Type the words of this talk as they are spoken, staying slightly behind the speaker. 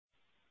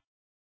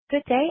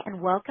Good day, and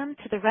welcome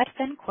to the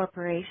Redfin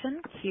Corporation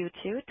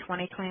Q2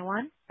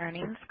 2021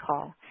 earnings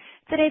call.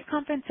 Today's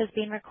conference is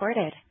being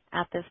recorded.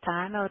 At this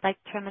time, I would like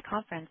to turn the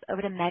conference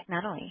over to Meg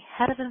Nunnally,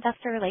 Head of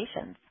Investor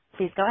Relations.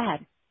 Please go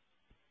ahead.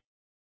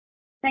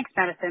 Thanks,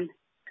 Madison.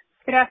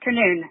 Good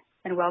afternoon,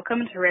 and welcome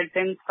to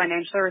Redfin's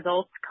financial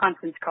results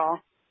conference call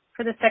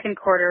for the second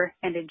quarter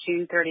ended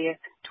June 30th,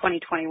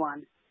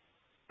 2021.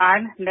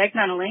 I'm Meg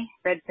Nunnally,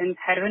 Redfin's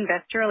Head of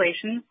Investor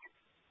Relations.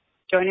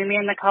 Joining me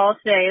on the call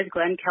today is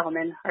Glenn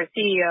Kelman, our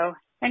CEO,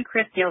 and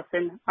Chris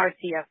Nielsen, our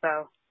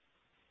CFO.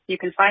 You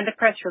can find the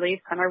press release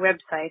on our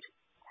website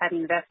at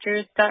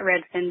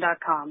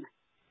investors.redfin.com.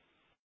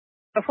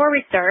 Before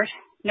we start,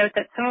 note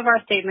that some of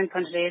our statements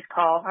on today's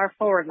call are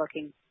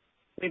forward-looking.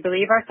 We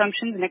believe our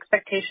assumptions and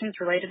expectations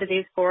related to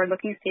these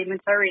forward-looking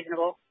statements are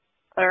reasonable,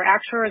 but our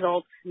actual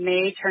results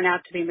may turn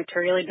out to be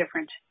materially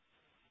different.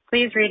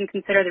 Please read and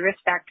consider the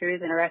risk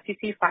factors in our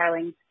SEC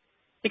filings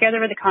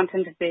together with the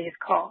content of today's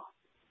call.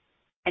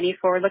 Any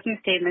forward-looking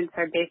statements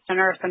are based on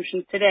our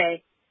assumptions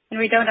today, and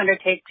we don't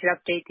undertake to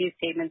update these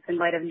statements in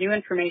light of new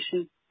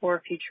information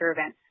or future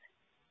events.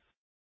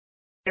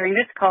 During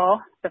this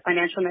call, the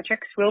financial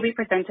metrics will be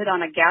presented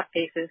on a GAAP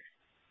basis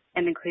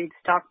and include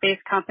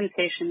stock-based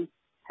compensation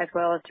as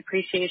well as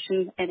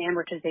depreciation and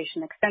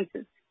amortization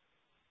expenses.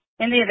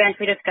 In the event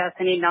we discuss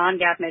any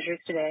non-GAAP measures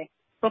today,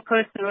 we'll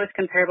post the most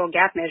comparable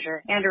GAAP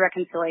measure and a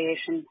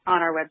reconciliation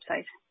on our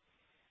website.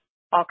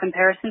 All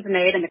comparisons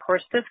made in the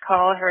course of this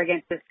call are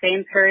against the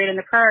same period in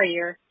the prior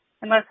year,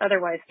 unless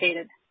otherwise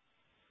stated.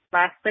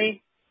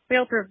 Lastly,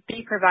 we'll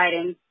be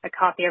providing a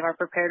copy of our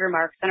prepared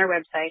remarks on our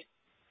website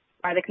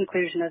by the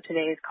conclusion of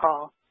today's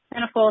call,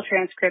 and a full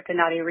transcript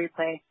and audio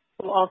replay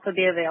will also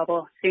be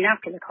available soon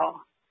after the call.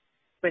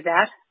 With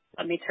that,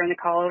 let me turn the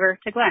call over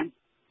to Glenn.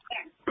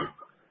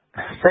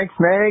 Thanks,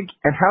 Meg,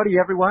 and howdy,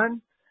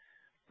 everyone.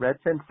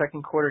 Redfin's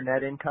second quarter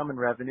net income and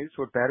revenues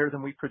were better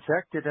than we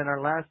projected in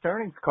our last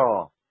earnings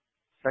call.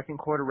 Second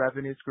quarter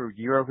revenues grew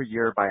year over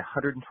year by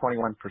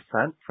 121%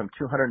 from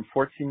 $214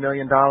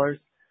 million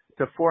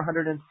to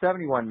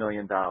 $471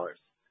 million,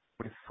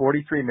 with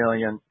 $43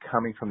 million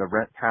coming from the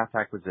RentPath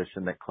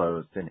acquisition that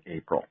closed in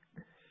April.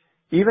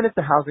 Even if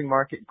the housing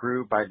market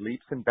grew by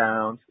leaps and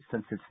bounds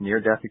since its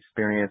near-death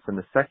experience in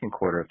the second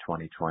quarter of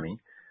 2020,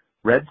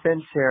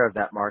 Redfin's share of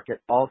that market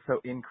also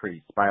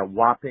increased by a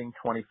whopping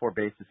 24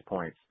 basis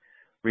points,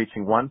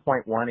 reaching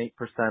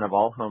 1.18% of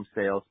all home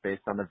sales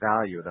based on the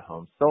value of the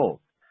homes sold.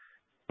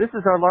 This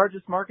is our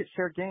largest market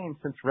share gain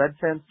since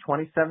Redfin's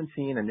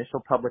 2017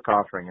 initial public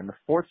offering and the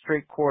fourth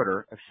straight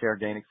quarter of share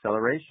gain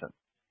acceleration.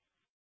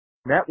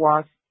 Net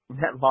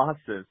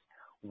losses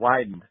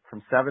widened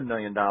from $7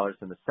 million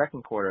in the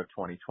second quarter of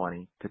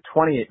 2020 to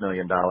 $28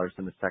 million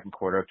in the second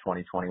quarter of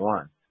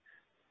 2021.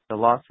 The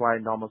loss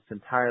widened almost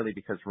entirely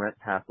because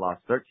RentPath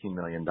lost $13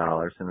 million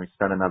and we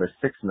spent another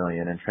 $6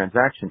 million in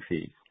transaction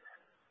fees.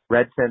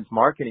 Redfin's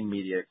marketing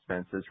media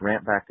expenses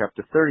ramped back up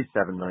to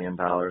 $37 million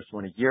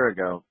when a year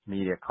ago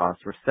media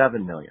costs were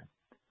 $7 million.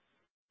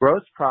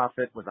 Gross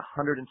profit was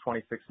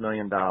 $126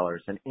 million,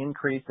 an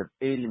increase of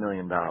 $80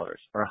 million, or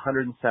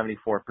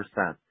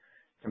 174%,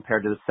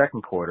 compared to the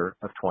second quarter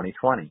of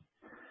 2020.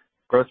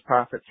 Gross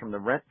profits from the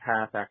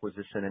RentPath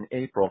acquisition in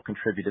April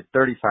contributed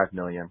 $35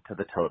 million to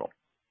the total.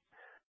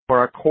 For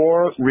our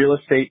core real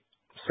estate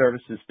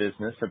services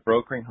business of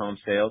brokering home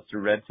sales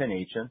through Redfin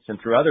agents and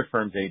through other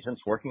firms'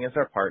 agents working as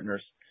our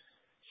partners,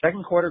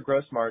 second quarter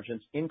gross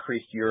margins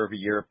increased year over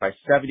year by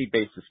 70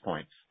 basis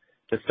points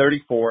to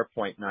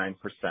 34.9%.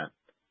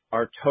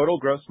 Our total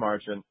gross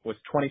margin was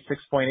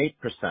 26.8%,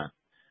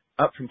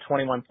 up from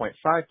 21.5%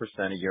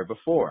 a year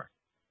before.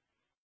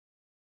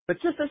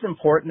 But just as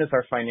important as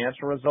our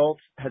financial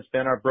results has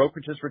been our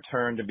brokerage's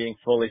return to being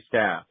fully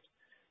staffed,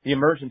 the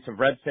emergence of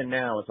Redfin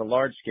Now as a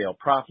large-scale,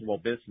 profitable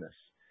business,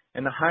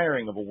 and the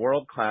hiring of a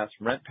world-class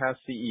RentPath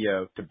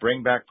CEO to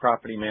bring back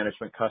property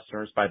management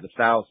customers by the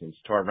thousands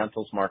to our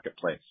rentals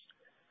marketplace.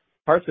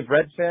 Parts of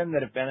Redfin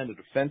that have been in a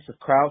defensive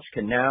crouch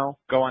can now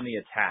go on the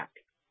attack.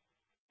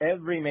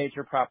 Every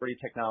major property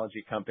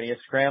technology company is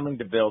scrambling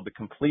to build the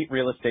complete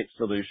real estate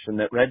solution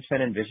that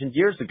Redfin envisioned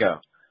years ago.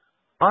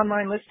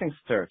 Online listing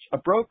search, a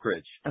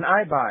brokerage, an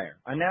iBuyer,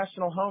 a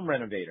national home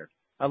renovator,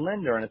 a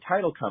lender, and a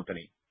title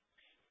company.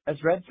 As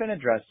Redfin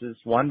addresses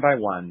one by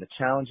one the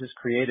challenges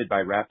created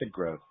by rapid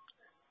growth,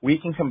 we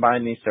can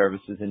combine these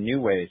services in new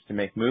ways to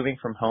make moving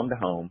from home to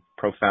home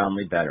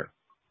profoundly better.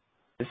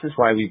 This is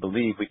why we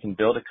believe we can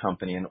build a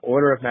company an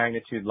order of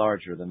magnitude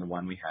larger than the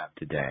one we have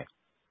today.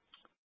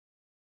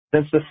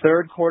 Since the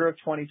third quarter of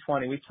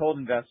 2020, we told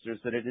investors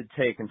that it would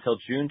take until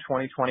June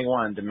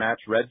 2021 to match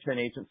Redfin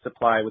agent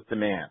supply with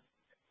demand.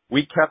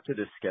 We kept to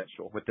this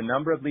schedule, with the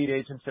number of lead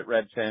agents at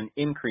Redfin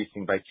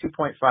increasing by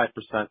 2.5%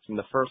 from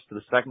the first to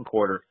the second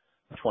quarter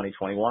of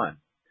 2021.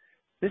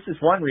 This is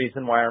one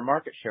reason why our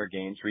market share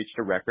gains reached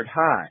a record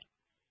high.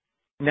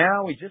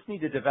 Now we just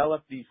need to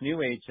develop these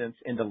new agents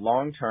into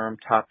long-term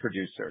top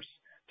producers.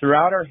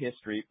 Throughout our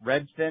history,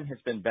 Redfin has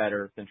been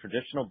better than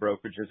traditional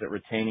brokerages at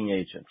retaining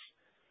agents.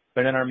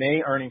 But in our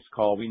May earnings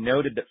call, we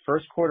noted that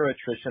first quarter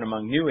attrition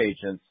among new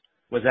agents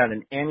was at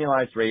an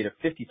annualized rate of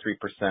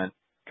 53%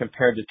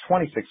 compared to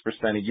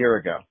 26% a year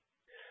ago.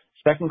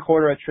 Second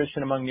quarter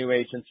attrition among new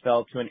agents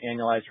fell to an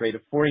annualized rate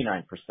of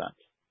 49%.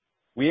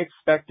 We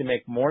expect to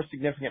make more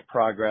significant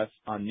progress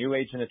on new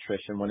agent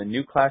attrition when a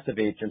new class of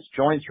agents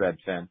joins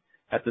Redfin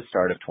at the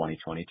start of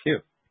 2022.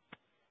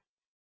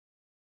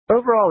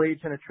 Overall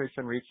agent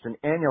attrition reached an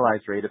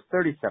annualized rate of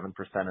 37%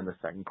 in the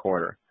second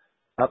quarter,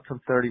 up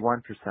from 31%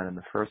 in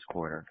the first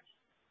quarter.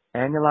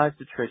 Annualized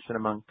attrition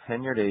among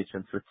tenured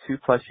agents with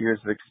 2+ years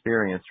of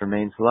experience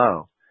remains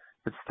low,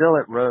 but still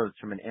it rose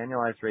from an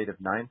annualized rate of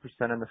 9%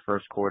 in the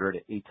first quarter to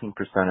 18%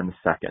 in the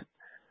second.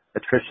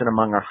 Attrition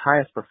among our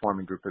highest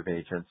performing group of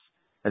agents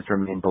has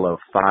remained below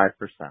 5%.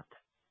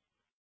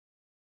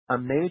 A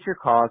major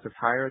cause of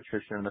higher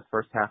attrition in the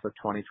first half of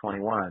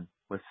 2021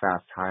 was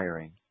fast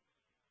hiring.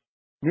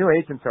 New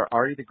agents are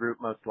already the group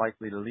most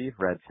likely to leave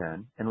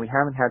Redfin, and we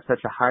haven't had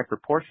such a high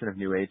proportion of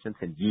new agents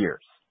in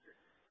years.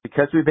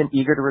 Because we've been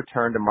eager to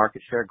return to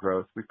market share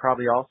growth, we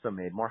probably also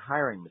made more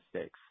hiring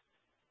mistakes.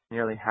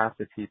 Nearly half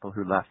the people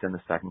who left in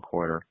the second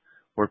quarter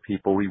were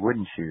people we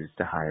wouldn't choose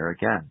to hire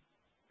again.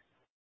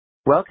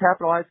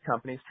 Well-capitalized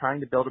companies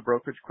trying to build a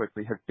brokerage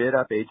quickly have bid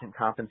up agent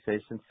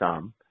compensation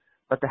some,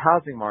 but the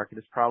housing market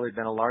has probably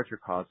been a larger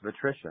cause of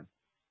attrition.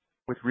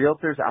 With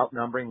realtors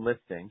outnumbering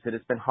listings, it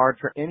has been hard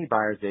for any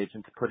buyer's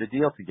agent to put a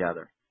deal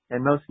together,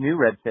 and most new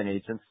Redfin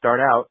agents start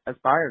out as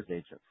buyer's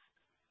agents.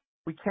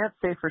 We can't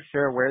say for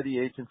sure where the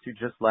agents who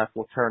just left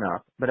will turn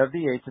up, but of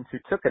the agents who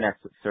took an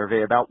exit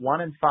survey, about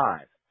 1 in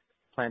 5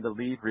 plan to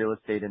leave real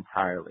estate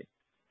entirely.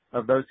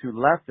 Of those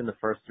who left in the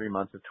first 3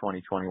 months of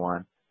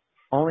 2021,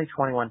 only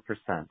 21%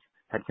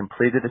 had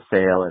completed a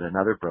sale at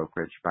another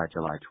brokerage by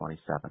July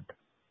 27th.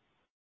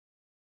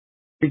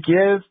 To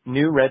give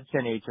new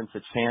Redfin agents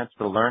a chance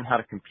to learn how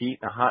to compete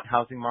in a hot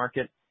housing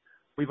market,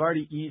 we've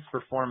already eased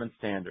performance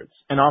standards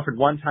and offered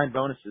one-time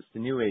bonuses to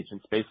new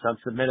agents based on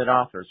submitted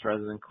offers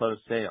rather than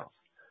closed sales.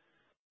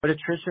 But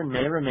attrition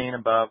may remain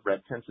above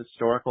Redfin's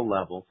historical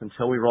levels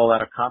until we roll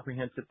out a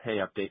comprehensive pay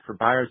update for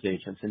buyer's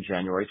agents in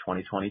January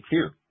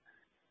 2022.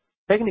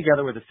 Taken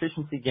together with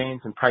efficiency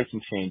gains and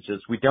pricing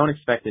changes, we don't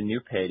expect the new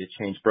pay to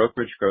change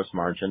brokerage gross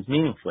margins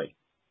meaningfully.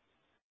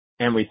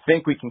 And we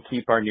think we can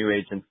keep our new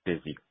agents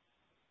busy.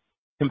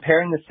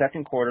 Comparing the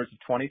second quarters of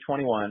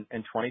 2021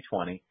 and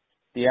 2020,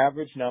 the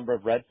average number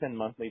of Redfin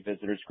monthly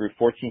visitors grew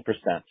 14%.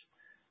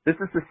 This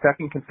is the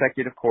second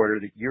consecutive quarter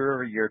that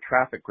year-over-year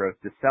traffic growth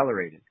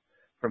decelerated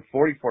from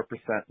 44%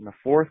 in the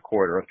fourth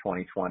quarter of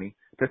 2020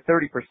 to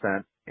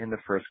 30% in the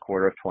first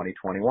quarter of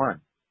 2021.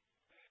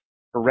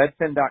 For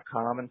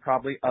Redfin.com and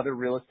probably other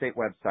real estate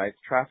websites,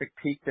 traffic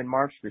peaked in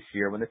March this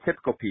year when the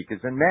typical peak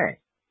is in May.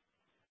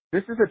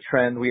 This is a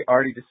trend we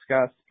already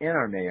discussed in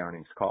our May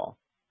earnings call.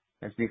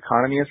 As the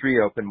economy has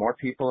reopened, more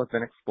people have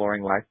been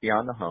exploring life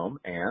beyond the home,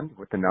 and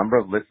with the number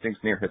of listings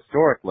near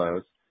historic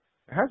lows,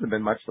 there hasn't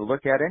been much to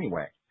look at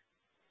anyway.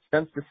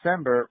 Since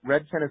December,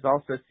 Redfin has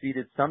also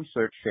ceded some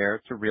search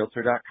share to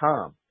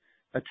Realtor.com,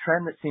 a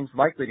trend that seems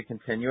likely to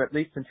continue at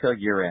least until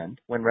year-end,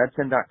 when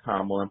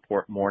Redfin.com will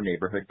import more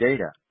neighborhood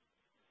data.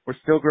 We're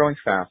still growing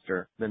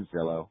faster than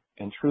Zillow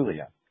and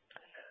Trulia.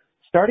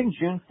 Starting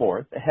June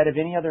 4th, ahead of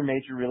any other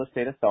major real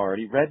estate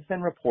authority,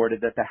 Redfin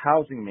reported that the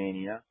housing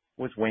mania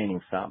was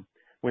waning some,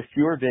 with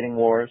fewer bidding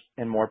wars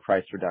and more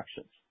price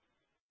reductions.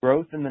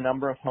 Growth in the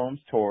number of homes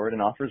toured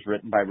and offers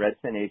written by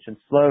Redfin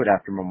agents slowed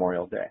after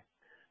Memorial Day.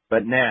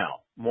 But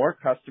now, more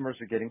customers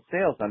are getting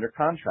sales under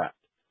contract.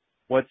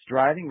 What's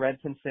driving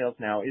Redfin sales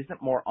now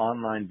isn't more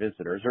online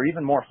visitors or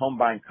even more home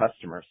buying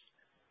customers.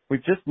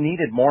 We've just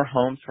needed more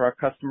homes for our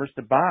customers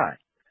to buy.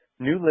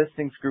 New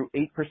listings grew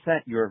 8%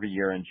 year over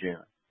year in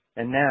June.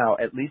 And now,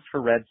 at least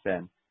for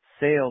Redfin,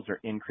 sales are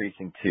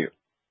increasing too.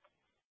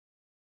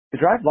 To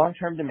drive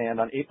long-term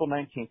demand, on April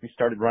 19th, we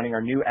started running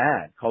our new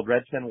ad called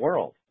Redfin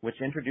World, which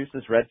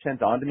introduces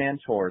Redfin's on-demand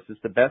tours as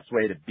the best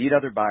way to beat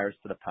other buyers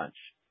to the punch.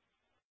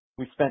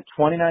 We spent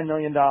 $29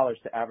 million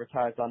to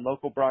advertise on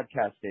local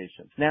broadcast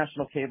stations,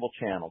 national cable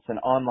channels, and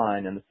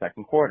online in the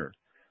second quarter,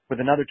 with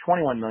another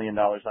 $21 million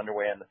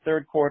underway in the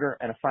third quarter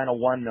and a final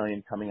 $1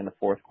 million coming in the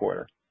fourth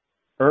quarter.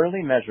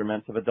 Early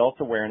measurements of adult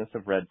awareness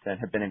of Redfin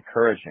have been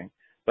encouraging,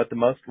 but the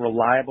most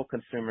reliable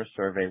consumer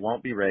survey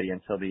won't be ready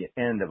until the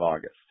end of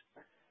August.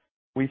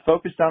 We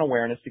focused on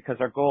awareness because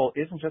our goal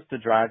isn't just to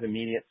drive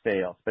immediate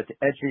sales, but to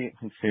educate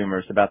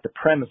consumers about the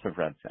premise of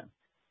Redfin,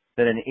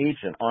 that an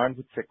agent armed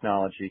with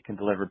technology can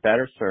deliver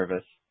better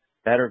service,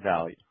 better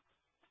value.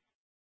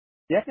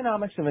 The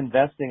economics of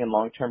investing in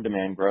long-term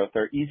demand growth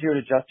are easier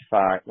to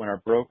justify when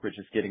our brokerage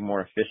is getting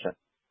more efficient.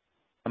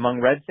 Among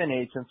Redfin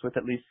agents with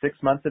at least 6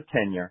 months of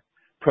tenure,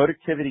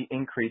 productivity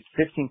increased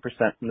 15%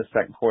 from the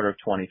second quarter of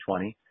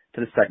 2020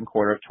 to the second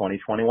quarter of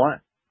 2021.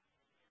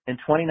 In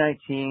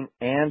 2019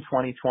 and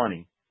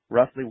 2020,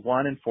 roughly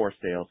 1 in 4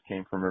 sales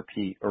came from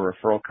repeat or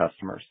referral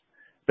customers.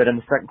 But in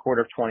the second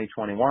quarter of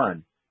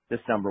 2021,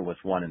 this number was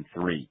 1 in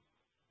 3.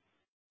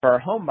 For our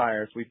home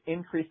buyers, we've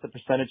increased the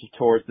percentage of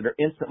tours that are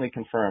instantly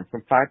confirmed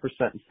from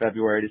 5% in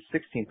February to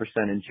 16%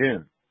 in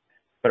June.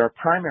 but our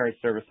primary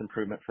service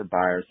improvement for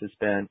buyers has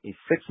been a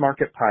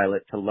 6-market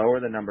pilot to lower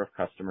the number of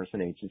customers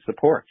an agent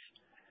supports.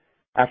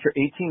 After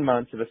 18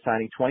 months of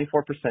assigning 24%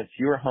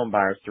 fewer home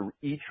buyers to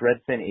each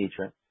Redfin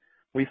agent,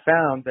 we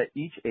found that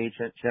each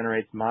agent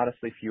generates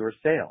modestly fewer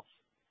sales,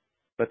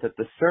 but that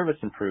the service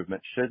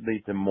improvement should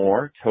lead to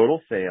more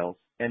total sales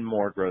and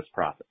more gross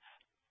profits.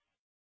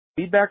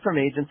 Feedback from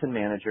agents and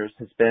managers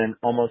has been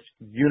almost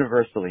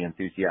universally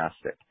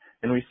enthusiastic,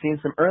 and we've seen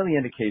some early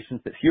indications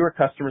that fewer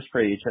customers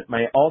per agent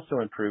may also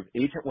improve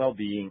agent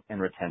well-being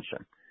and retention.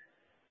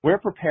 We're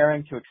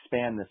preparing to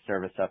expand this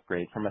service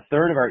upgrade from a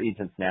third of our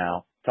agents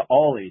now to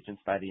all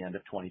agents by the end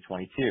of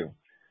 2022.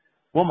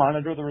 We'll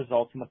monitor the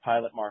results in the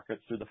pilot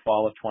markets through the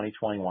fall of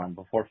 2021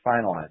 before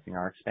finalizing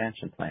our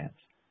expansion plans.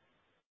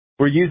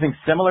 We're using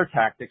similar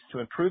tactics to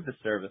improve the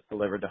service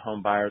delivered to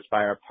home buyers by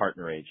our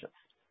partner agents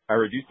by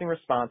reducing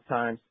response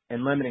times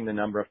and limiting the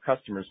number of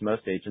customers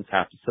most agents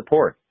have to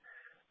support.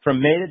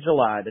 From May to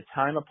July, the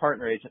time a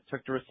partner agent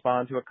took to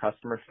respond to a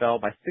customer fell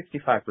by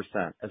 65%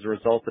 as a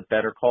result of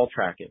better call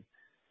tracking.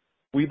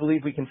 We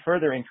believe we can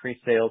further increase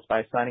sales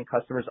by assigning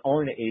customers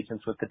only to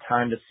agents with the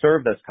time to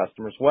serve those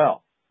customers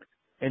well.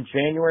 In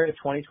January of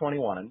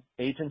 2021,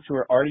 agents who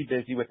are already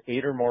busy with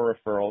 8 or more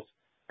referrals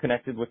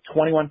connected with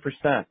 21%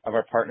 of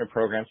our partner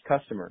program's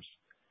customers.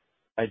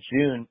 By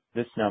June,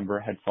 this number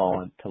had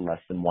fallen to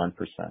less than 1%.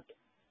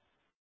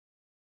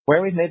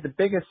 Where we've made the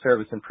biggest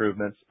service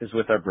improvements is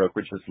with our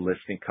brokerage's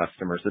listing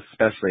customers,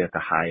 especially at the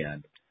high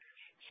end.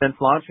 Since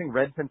launching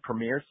Redfin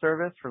Premier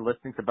service for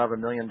listings above $1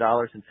 million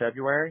in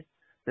February,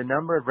 the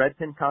number of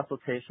Redfin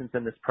consultations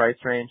in this price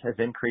range has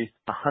increased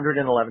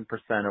 111%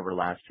 over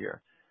last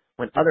year,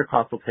 when other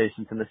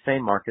consultations in the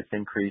same markets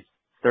increased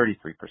 33%.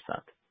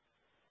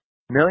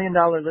 $1 million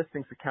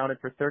listings accounted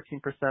for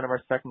 13% of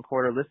our second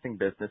quarter listing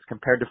business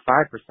compared to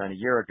 5% a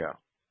year ago.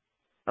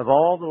 Of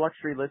all the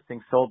luxury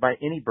listings sold by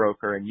any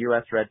broker in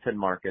U.S. Redfin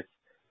markets,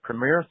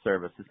 Premier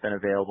service has been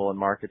available in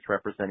markets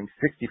representing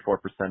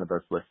 64% of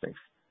those listings.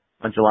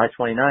 On July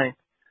 29th,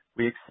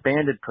 we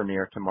expanded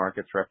Premier to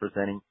markets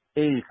representing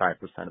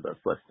 85% of those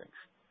listings.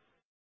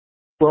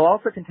 We'll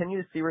also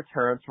continue to see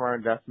returns from our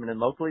investment in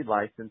locally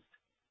licensed,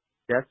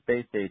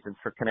 desk-based agents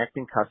for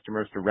connecting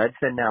customers to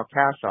Redfin Now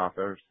cash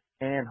offers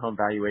and home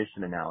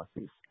valuation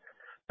analyses.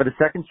 For the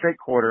second straight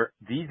quarter,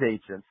 these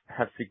agents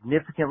have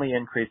significantly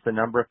increased the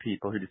number of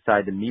people who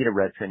decide to meet a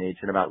Redfin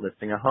agent about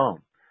listing a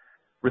home.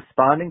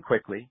 Responding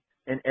quickly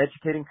and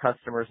educating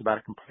customers about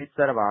a complete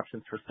set of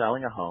options for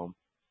selling a home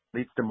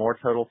leads to more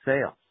total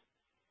sales.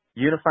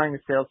 Unifying the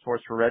sales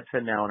force for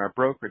Redfin Now and our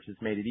brokerage has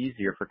made it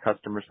easier for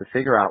customers to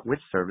figure out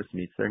which service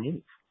meets their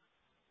needs.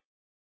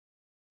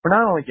 We're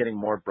not only getting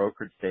more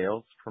brokerage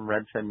sales from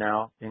Redfin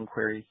Now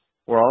inquiries,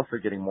 we're also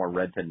getting more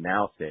Redfin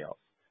Now sales.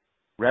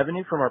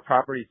 Revenue from our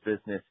properties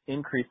business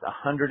increased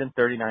 139%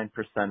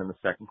 in the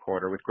second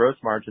quarter, with gross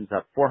margins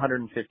up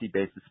 450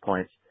 basis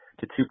points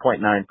to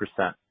 2.9%.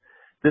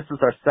 This was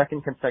our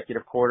second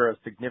consecutive quarter of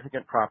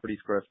significant properties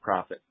gross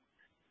profit.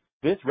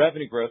 This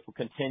revenue growth will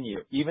continue,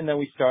 even though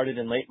we started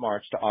in late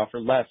March to offer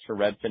less for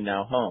Redfin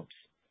Now homes.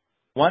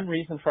 One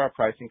reason for our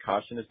pricing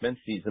caution has been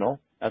seasonal,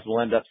 as we'll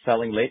end up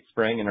selling late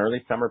spring and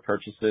early summer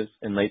purchases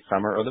in late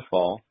summer or the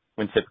fall,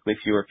 when typically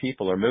fewer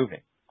people are moving.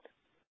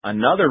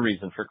 Another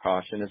reason for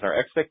caution is our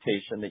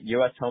expectation that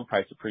U.S. home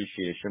price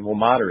appreciation will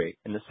moderate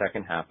in the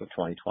second half of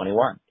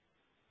 2021.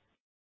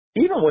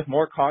 Even with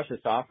more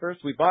cautious offers,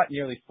 we bought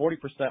nearly 40%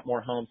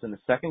 more homes in the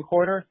second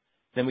quarter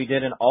than we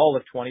did in all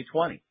of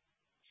 2020,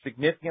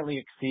 significantly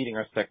exceeding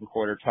our second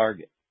quarter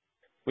target.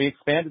 We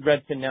expanded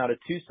Redfin Now to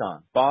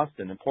Tucson,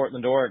 Boston, and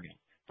Portland, Oregon,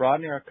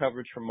 broadening our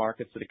coverage from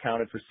markets that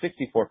accounted for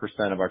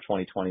 64% of our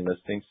 2020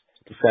 listings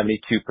to 72%.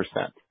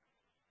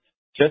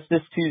 Just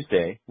this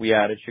Tuesday, we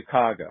added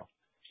Chicago,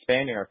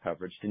 expanding our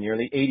coverage to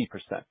nearly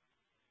 80%.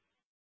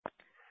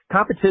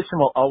 Competition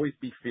will always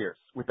be fierce,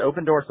 with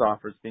Open Doors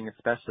offers being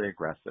especially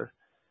aggressive.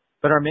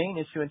 But our main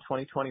issue in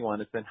 2021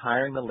 has been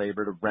hiring the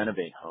labor to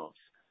renovate homes,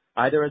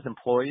 either as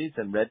employees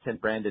in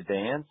Redfin branded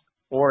vans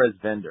or as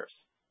vendors.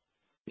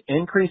 To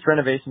increase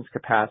renovations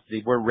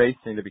capacity, we're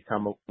racing to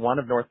become one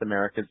of North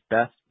America's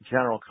best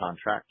general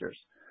contractors,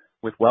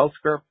 with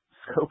well-scoped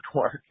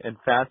work and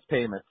fast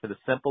payment for the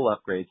simple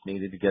upgrades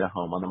needed to get a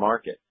home on the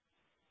market.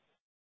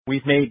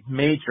 We've made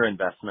major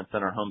investments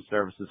in our home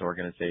services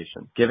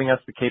organization, giving us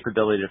the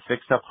capability to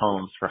fix up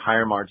homes for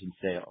higher margin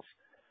sales.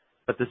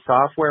 But the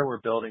software we're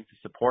building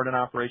to support an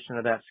operation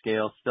of that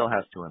scale still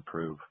has to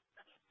improve.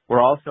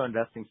 We're also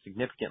investing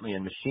significantly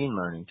in machine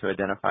learning to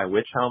identify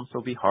which homes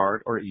will be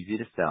hard or easy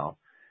to sell,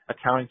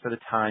 accounting for the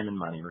time and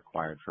money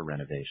required for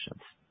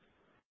renovations.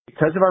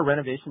 Because of our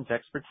renovations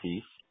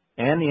expertise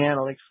and the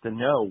analytics to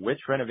know which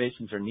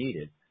renovations are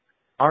needed,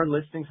 our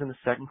listings in the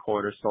second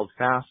quarter sold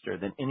faster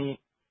than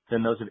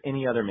those of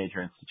any other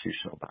major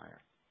institutional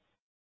buyer.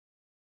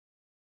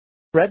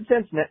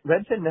 Redfin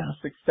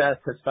Now's success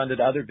has funded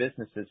other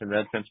businesses in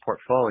Redfin's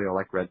portfolio,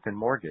 like Redfin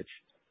Mortgage,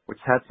 which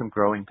had some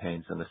growing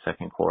pains in the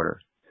second quarter.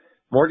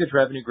 Mortgage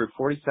revenue grew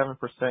 47%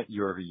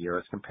 year over year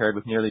as compared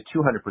with nearly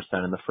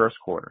 200% in the first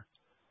quarter.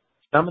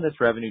 Some of this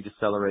revenue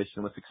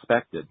deceleration was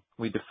expected.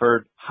 We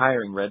deferred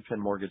hiring Redfin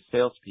Mortgage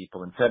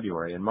salespeople in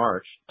February and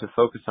March to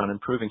focus on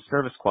improving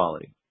service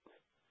quality.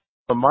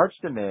 From March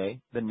to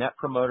May, the Net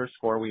Promoter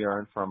Score we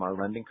earned from our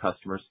lending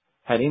customers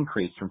had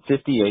increased from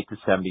 58 to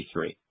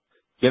 73,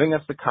 giving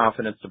us the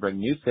confidence to bring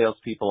new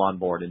salespeople on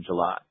board in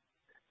July.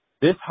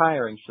 This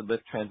hiring should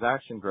lift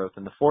transaction growth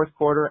in the fourth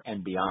quarter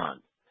and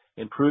beyond,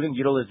 improving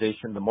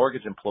utilization of the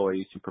mortgage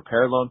employees who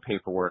prepare loan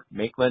paperwork,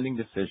 make lending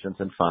decisions,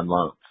 and fund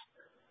loans.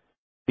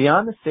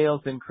 Beyond the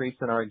sales increase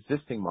in our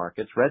existing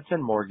markets,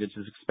 Redfin Mortgage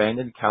is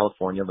expanding to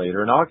California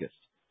later in August.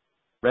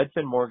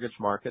 Redfin Mortgage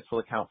markets will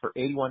account for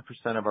 81%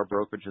 of our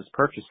brokerage's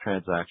purchase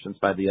transactions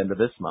by the end of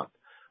this month,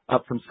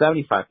 up from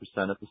 75%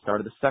 at the start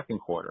of the second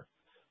quarter.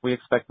 We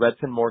expect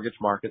Redfin Mortgage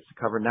markets to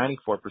cover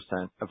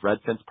 94% of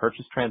Redfin's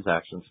purchase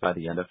transactions by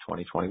the end of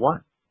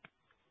 2021.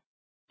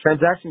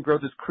 Transaction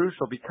growth is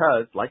crucial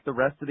because, like the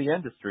rest of the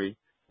industry,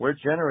 we're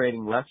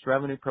generating less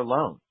revenue per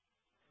loan.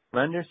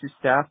 Lenders who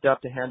staffed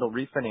up to handle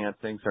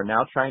refinancings are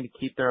now trying to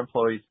keep their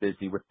employees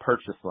busy with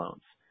purchase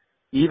loans.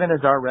 Even as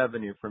our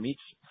revenue from each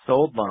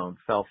sold loan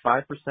fell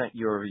 5%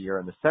 year over year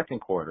in the second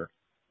quarter,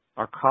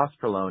 our cost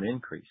per loan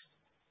increased.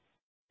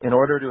 In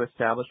order to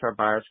establish our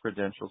buyers'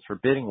 credentials for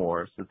bidding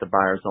wars that the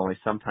buyers only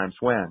sometimes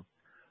win,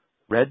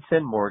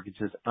 Redfin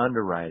Mortgage is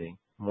underwriting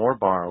more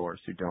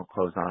borrowers who don't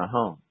close on a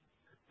home.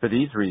 For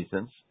these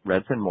reasons,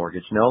 Redfin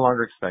Mortgage no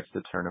longer expects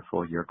to turn a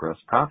full-year gross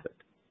profit.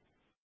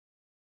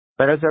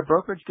 But as our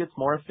brokerage gets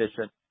more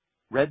efficient,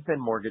 Redfin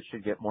Mortgage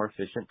should get more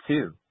efficient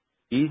too.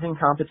 Easing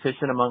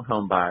competition among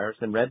home buyers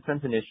and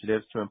Redfin's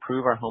initiatives to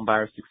improve our home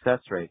buyer success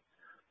rate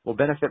will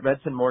benefit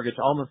Redfin Mortgage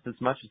almost as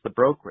much as the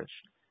brokerage.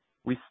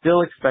 We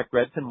still expect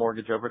Redfin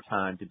Mortgage over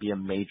time to be a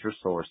major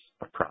source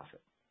of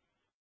profit.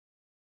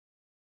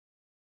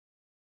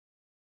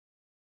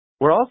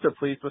 We're also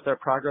pleased with our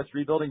progress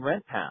rebuilding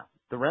RentPath,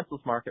 the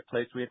rentals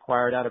marketplace we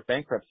acquired out of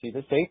bankruptcy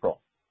this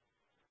April.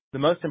 The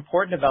most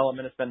important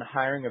development has been the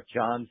hiring of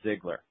John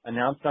Ziegler,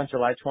 announced on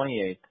July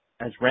 28th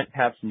as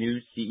RentPath's new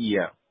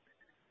CEO.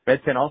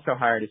 Redfin also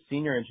hired a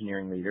senior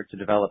engineering leader to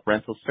develop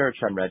rental search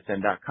on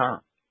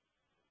Redfin.com.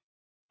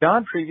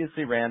 John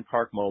previously ran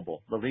ParkMobile,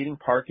 the leading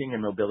parking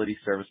and mobility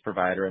service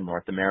provider in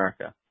North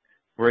America,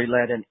 where he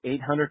led an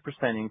 800%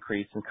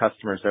 increase in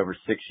customers over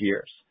 6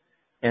 years.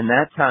 In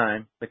that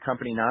time, the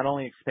company not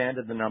only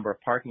expanded the number of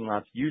parking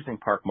lots using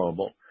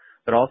ParkMobile,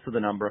 but also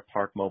the number of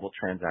ParkMobile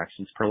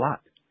transactions per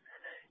lot.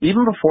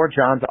 Even before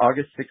John's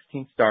August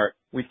 16th start,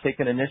 we've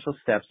taken initial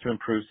steps to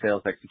improve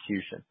sales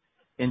execution.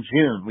 In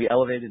June, we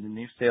elevated a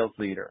new sales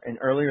leader, and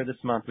earlier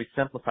this month, we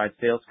simplified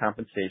sales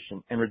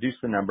compensation and reduced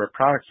the number of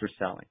products we're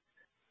selling.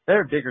 There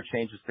are bigger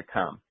changes to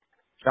come.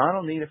 John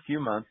will need a few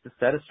months to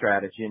set a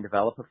strategy and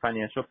develop a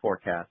financial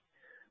forecast,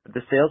 but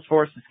the sales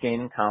force is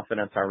gaining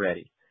confidence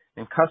already,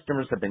 and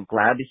customers have been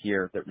glad to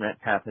hear that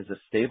RentPath has a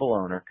stable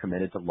owner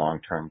committed to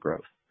long-term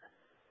growth.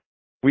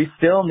 We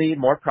still need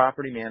more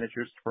property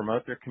managers to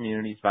promote their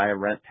communities via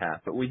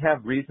RentPath, but we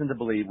have reason to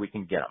believe we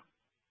can get them.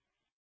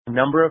 The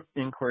number of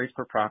inquiries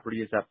per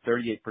property is up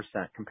 38%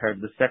 compared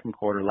to the second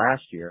quarter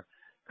last year.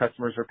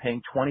 Customers are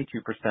paying 22%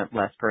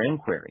 less per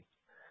inquiry.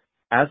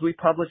 As we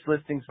publish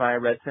listings via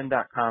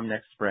Redfin.com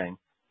next spring,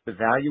 the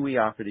value we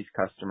offer these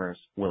customers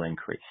will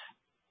increase.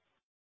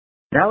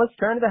 Now let's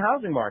turn to the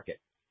housing market.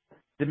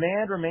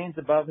 Demand remains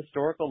above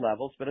historical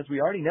levels, but as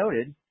we already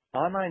noted,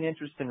 online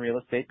interest in real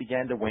estate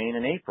began to wane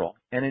in April,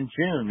 and in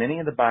June, many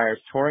of the buyers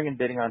touring and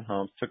bidding on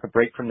homes took a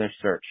break from their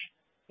search,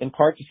 in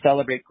part to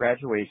celebrate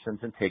graduations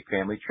and take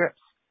family trips.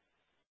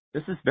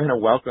 This has been a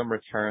welcome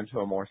return to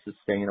a more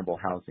sustainable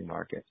housing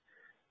market.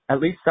 At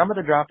least some of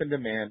the drop in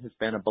demand has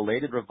been a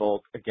belated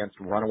revolt against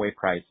runaway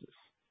prices.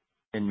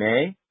 In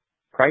May,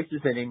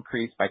 prices had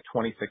increased by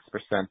 26%,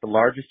 the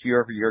largest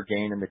year-over-year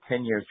gain in the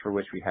 10 years for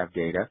which we have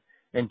data,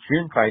 and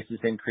June prices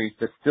increased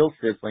a still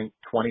sizzling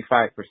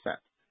 25%.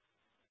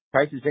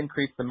 Prices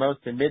increased the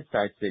most in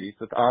mid-sized cities,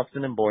 with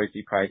Austin and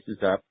Boise prices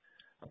up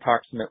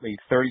approximately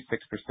 36%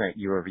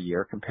 year over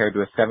year compared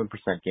to a 7%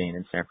 gain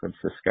in San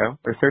Francisco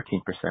or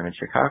 13% in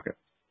Chicago.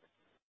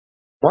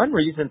 One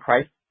reason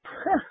price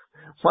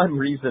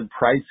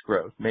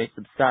growth may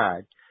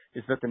subside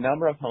is that the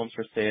number of homes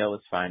for sale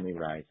is finally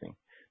rising,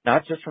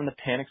 not just from the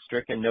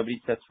panic-stricken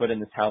nobody sets foot in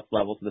this house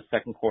levels of the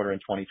second quarter in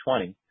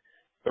 2020,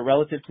 but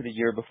relative to the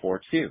year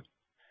before too.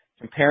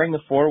 Comparing the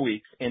 4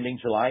 weeks ending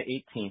July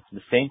 18th to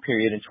the same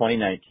period in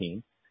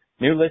 2019,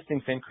 new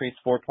listings increased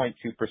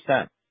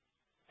 4.2%.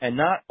 And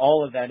not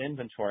all of that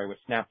inventory was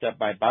snapped up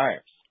by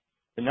buyers.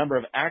 The number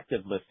of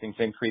active listings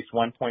increased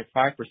 1.5%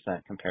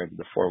 compared to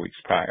the 4 weeks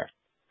prior.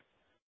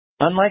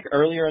 Unlike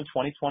earlier in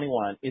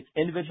 2021, it's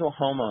individual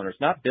homeowners,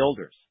 not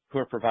builders, who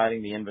are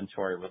providing the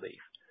inventory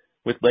relief.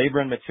 With labor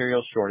and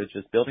material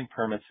shortages, building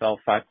permits fell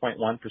 5.1%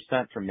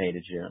 from May to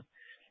June.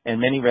 And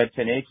many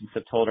Redfin agents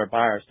have told our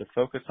buyers to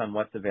focus on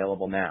what's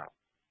available now.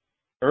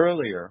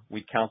 Earlier,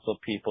 we counseled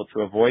people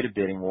to avoid a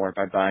bidding war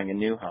by buying a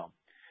new home,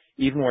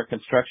 even where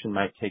construction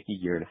might take a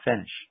year to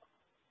finish.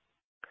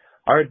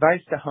 Our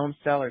advice to home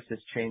sellers has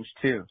changed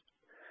too.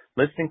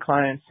 Listing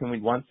clients whom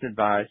we'd once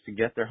advised to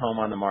get their home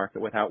on the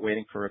market without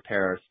waiting for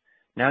repairs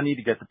now need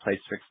to get the place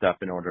fixed up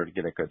in order to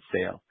get a good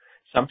sale,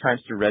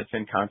 sometimes through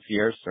Redfin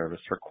Concierge Service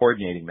for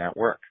coordinating that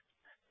work.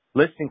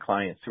 Listing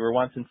clients who were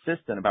once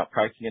insistent about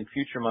pricing in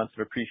future months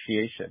of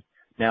appreciation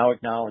now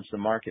acknowledge the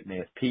market may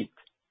have peaked.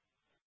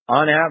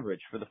 On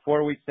average, for the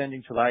 4 weeks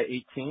ending July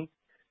 18th,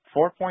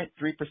 4.3%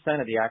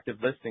 of the active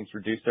listings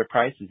reduced their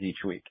prices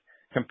each week,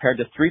 compared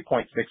to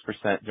 3.6%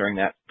 during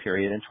that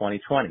period in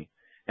 2020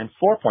 and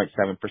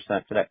 4.7%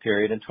 for that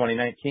period in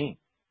 2019.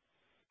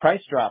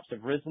 Price drops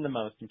have risen the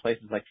most in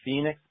places like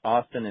Phoenix,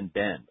 Austin, and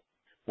Bend,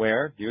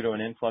 where, due to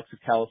an influx of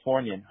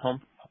Californians, home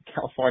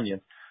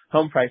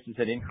prices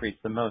had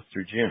increased the most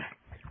through June.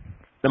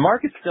 The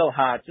market's still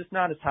hot, just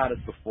not as hot as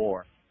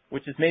before,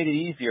 which has made it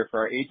easier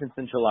for our agents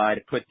in July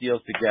to put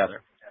deals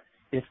together.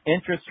 If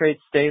interest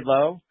rates stay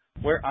low,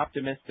 we're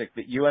optimistic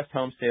that U.S.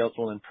 home sales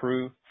will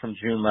improve from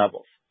June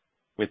levels.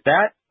 With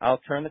that, I'll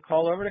turn the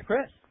call over to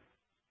Chris.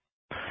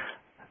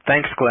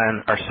 Thanks,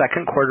 Glenn. Our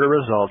second quarter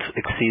results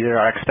exceeded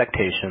our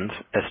expectations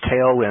as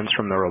tailwinds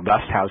from the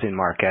robust housing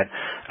market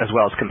as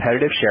well as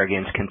competitive share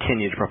gains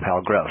continue to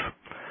propel growth.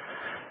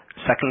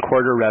 Second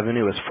quarter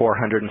revenue was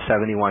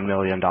 $471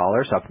 million,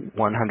 up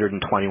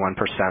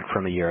 121%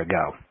 from a year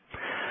ago.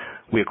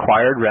 We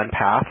acquired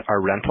RentPath,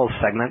 our rental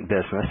segment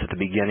business, at the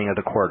beginning of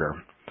the quarter.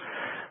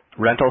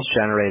 Rentals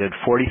generated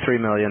 $43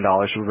 million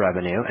of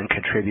revenue and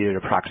contributed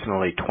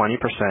approximately 20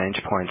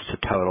 percentage points to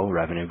total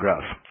revenue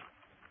growth.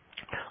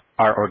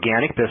 Our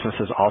organic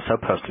businesses also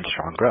posted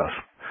strong growth.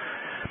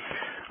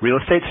 Real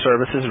estate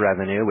services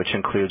revenue, which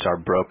includes our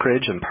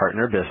brokerage and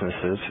partner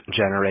businesses,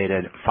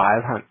 generated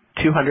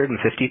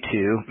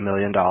 $252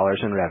 million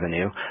in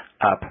revenue,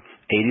 up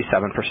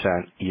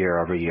 87% year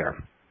over year.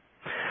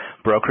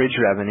 Brokerage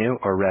revenue,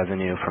 or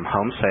revenue from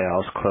home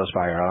sales closed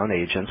by our own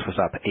agents, was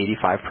up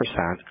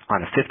 85%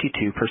 on a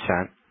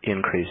 52%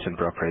 increase in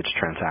brokerage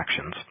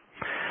transactions.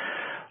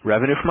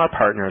 Revenue from our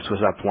partners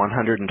was up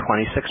 126%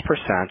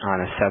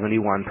 on a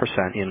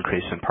 71%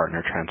 increase in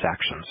partner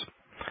transactions.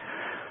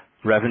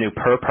 Revenue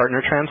per partner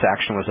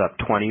transaction was up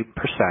 20%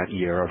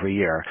 year over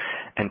year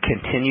and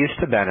continues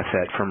to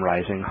benefit from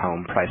rising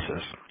home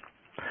prices.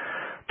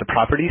 The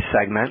property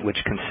segment,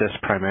 which consists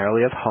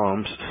primarily of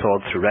homes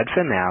sold through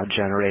RedfinNow,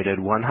 generated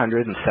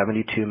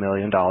 $172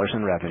 million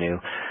in revenue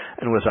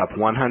and was up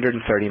 139%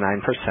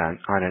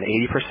 on an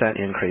 80%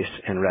 increase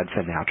in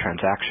RedfinNow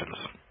transactions.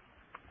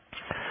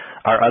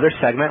 Our other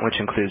segment, which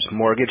includes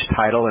mortgage,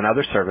 title, and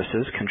other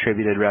services,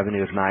 contributed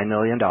revenue of $9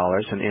 million,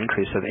 an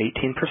increase of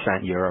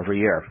 18% year over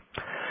year.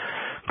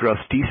 Growth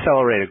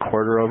decelerated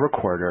quarter over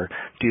quarter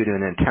due to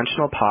an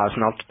intentional pause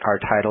in our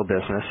title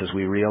business as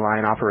we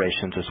realign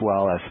operations, as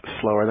well as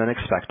slower than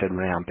expected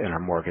ramp in our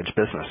mortgage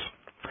business.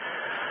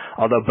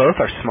 Although both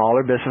are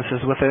smaller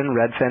businesses within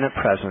Redfin at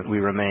present, we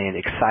remain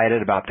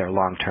excited about their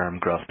long-term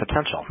growth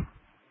potential.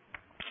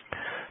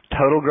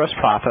 Total gross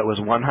profit was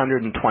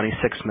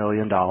 $126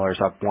 million,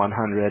 up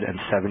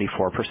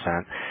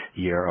 174%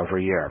 year over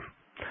year.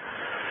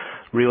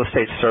 Real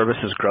estate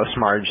services gross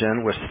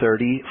margin was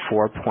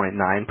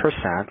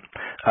 34.9%,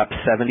 up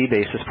 70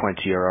 basis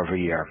points year over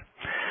year.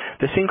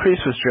 This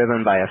increase was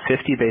driven by a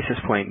 50 basis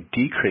point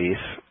decrease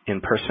in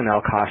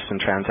personnel costs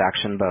and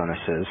transaction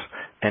bonuses,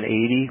 an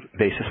 80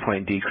 basis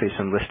point decrease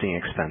in listing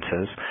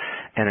expenses,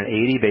 and an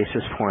 80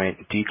 basis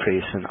point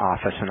decrease in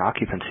office and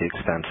occupancy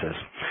expenses.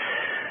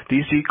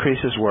 These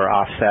decreases were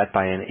offset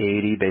by an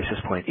 80 basis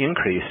point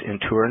increase in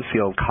tour and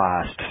field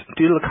costs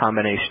due to the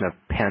combination of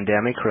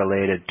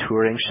pandemic-related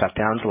touring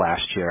shutdowns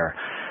last year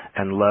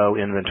and low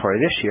inventory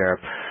this year,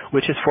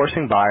 which is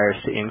forcing buyers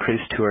to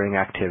increase touring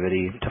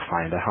activity to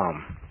find a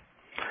home.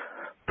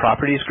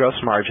 Properties gross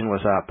margin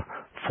was up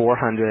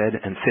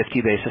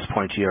 450 basis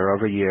points year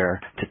over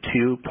year to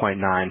 2.9%.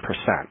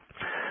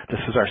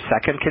 This was our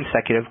second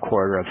consecutive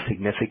quarter of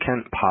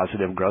significant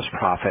positive gross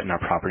profit in our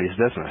properties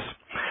business.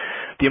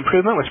 The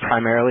improvement was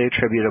primarily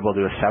attributable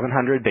to a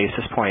 700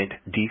 basis point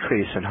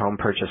decrease in home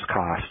purchase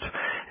costs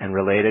and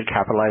related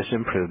capitalized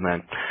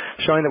improvement,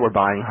 showing that we're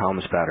buying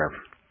homes better.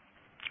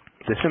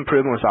 This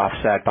improvement was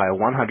offset by a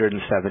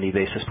 170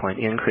 basis point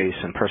increase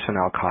in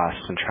personnel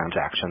costs and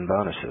transaction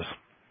bonuses.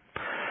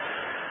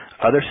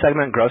 Other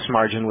segment gross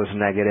margin was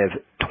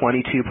negative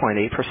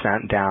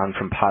 22.8%, down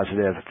from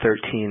positive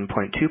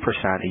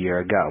 13.2% a year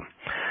ago.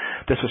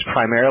 This was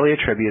primarily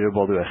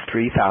attributable to a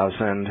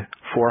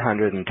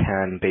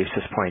 3,410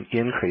 basis point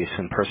increase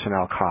in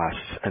personnel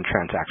costs and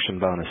transaction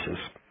bonuses.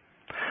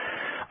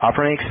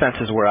 Operating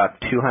expenses were up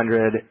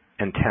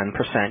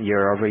 210%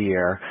 year over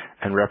year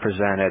and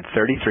represented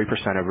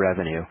 33% of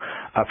revenue,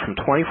 up from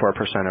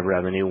 24% of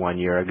revenue 1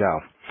 year ago.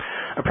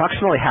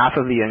 Approximately half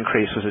of the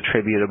increase was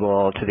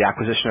attributable to the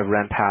acquisition of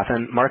RentPath,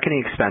 and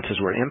marketing expenses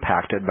were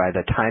impacted by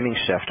the timing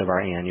shift of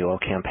our annual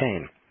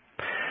campaign.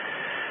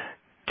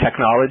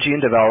 Technology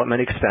and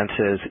development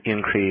expenses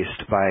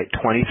increased by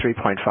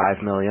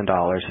 $23.5 million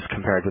as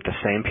compared with the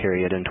same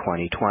period in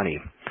 2020.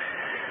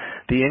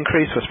 The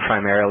increase was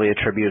primarily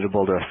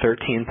attributable to a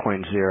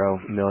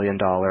 $13.0 million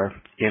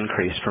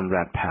increase from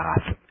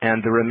RentPath,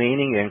 and the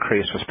remaining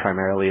increase was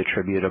primarily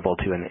attributable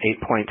to an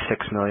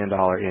 $8.6 million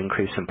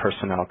increase in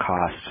personnel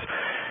costs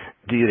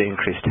due to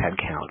increased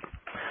headcount.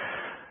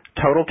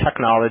 Total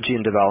technology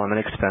and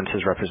development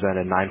expenses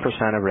represented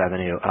 9% of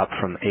revenue, up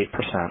from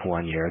 8%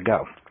 1 year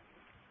ago.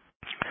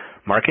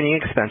 Marketing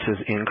expenses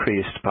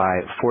increased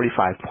by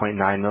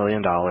 $45.9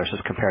 million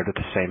as compared with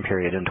the same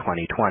period in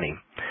 2020.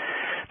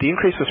 The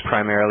increase was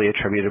primarily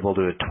attributable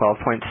to a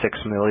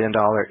 $12.6 million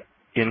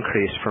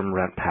increase from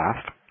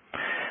RentPath.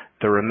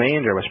 The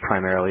remainder was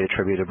primarily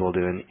attributable to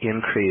an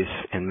increase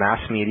in mass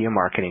media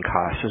marketing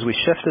costs as we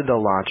shifted the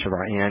launch of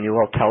our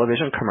annual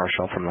television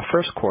commercial from the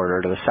first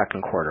quarter to the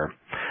second quarter.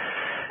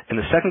 In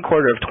the second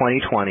quarter of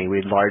 2020,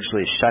 we'd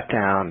largely shut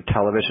down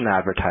television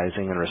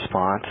advertising in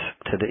response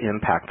to the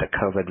impact that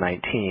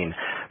COVID-19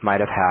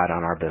 might have had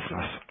on our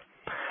business.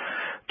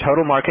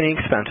 Total marketing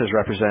expenses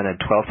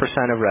represented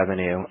 12% of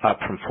revenue, up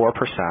from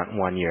 4%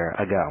 1 year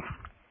ago.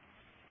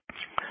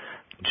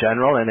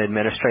 General and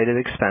administrative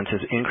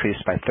expenses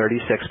increased by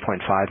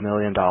 $36.5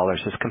 million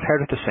as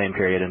compared with the same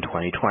period in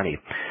 2020.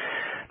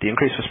 The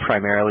increase was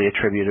primarily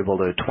attributable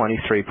to a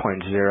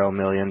 $23.0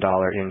 million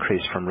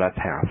increase from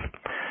RentPath.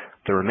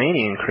 The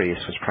remaining increase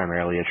was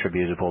primarily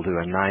attributable to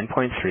a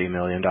 $9.3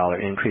 million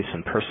increase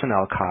in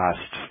personnel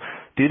costs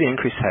due to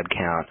increased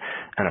headcount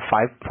and a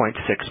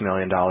 $5.6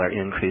 million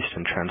increase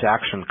in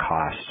transaction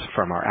costs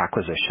from our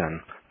acquisition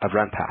of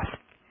RentPath.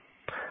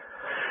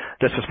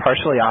 This was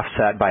partially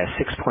offset by a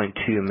 $6.2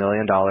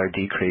 million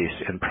decrease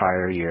in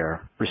prior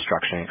year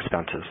restructuring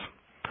expenses.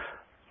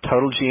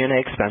 Total G&A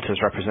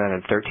expenses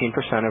represented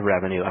 13% of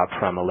revenue, up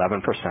from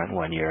 11%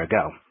 1 year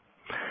ago.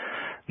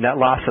 Net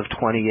loss of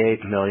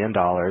 $28 million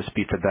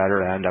beat the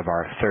better end of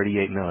our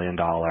 $38 million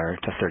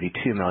to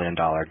 $32 million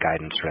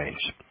guidance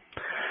range.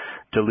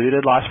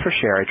 Diluted loss per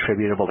share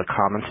attributable to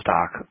common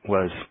stock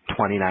was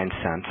 29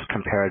 cents,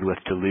 compared with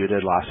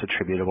diluted loss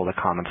attributable to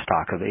common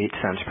stock of 8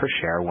 cents per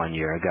share 1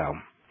 year ago.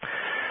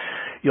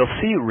 You'll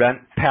see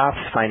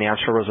RentPath's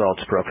financial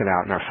results broken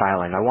out in our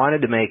filing. I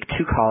wanted to make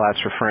 2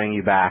 call-outs referring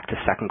you back to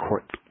second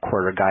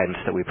quarter guidance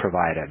that we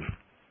provided.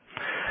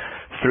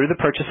 Through the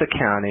purchase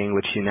accounting,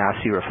 which you now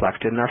see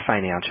reflected in our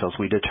financials,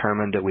 we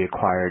determined that we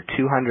acquired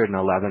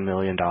 $211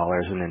 million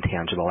in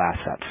intangible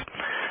assets.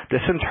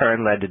 This in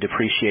turn led to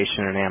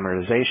depreciation and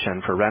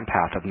amortization for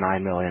RentPath of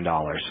 $9 million,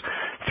 $3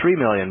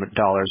 million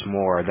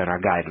more than our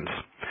guidance.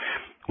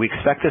 We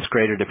expect this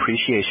greater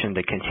depreciation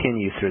to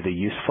continue through the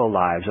useful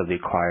lives of the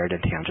acquired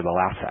intangible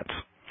assets.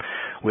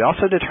 We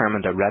also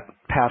determined that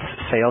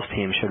RentPath's sales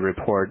team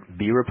should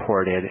be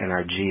reported in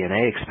our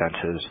G&A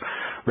expenses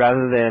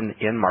rather than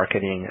in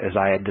marketing, as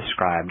I had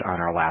described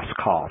on our last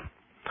call.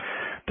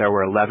 There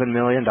were $11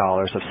 million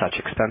of such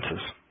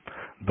expenses.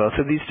 Both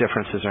of these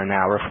differences are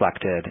now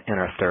reflected in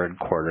our third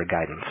quarter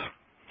guidance.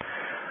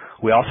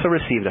 We also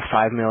received a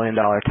 $5 million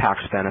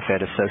tax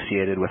benefit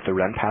associated with the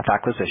RentPath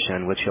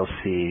acquisition, which you'll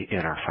see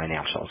in our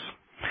financials.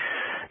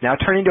 Now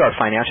turning to our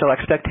financial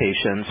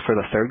expectations for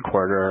the third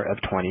quarter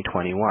of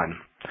 2021.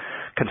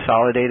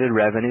 Consolidated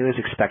revenue is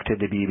expected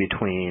to be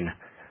between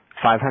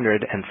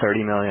 $530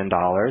 million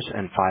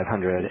and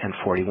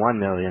 $541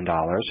 million,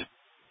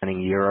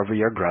 and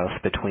year-over-year growth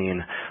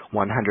between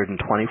 124%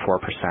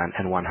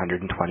 and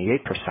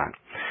 128%.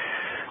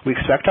 We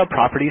expect our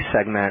property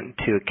segment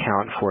to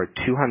account for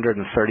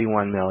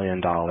 $231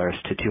 million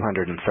to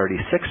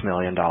 $236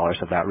 million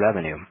of that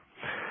revenue.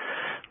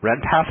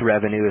 RentPath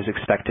revenue is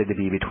expected to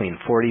be between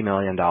 $40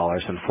 million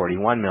and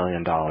 $41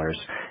 million,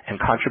 and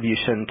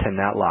contribution to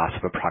net loss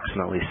of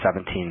approximately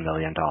 $17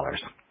 million.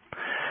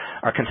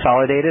 Our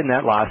consolidated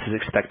net loss is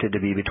expected to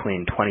be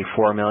between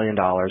 $24 million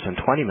and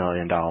 $20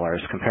 million,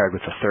 compared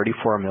with the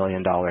 $34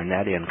 million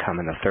net income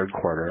in the third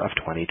quarter of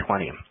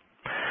 2020.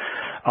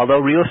 Although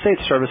real estate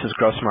services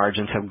gross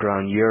margins have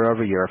grown year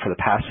over year for the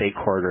past 8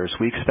 quarters,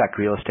 we expect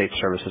real estate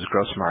services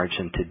gross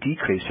margin to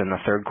decrease in the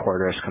third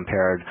quarter as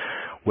compared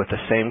with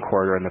the same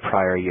quarter in the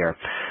prior year,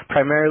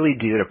 primarily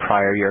due to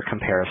prior year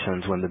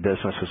comparisons when the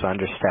business was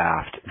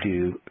understaffed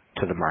due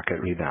to the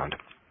market rebound.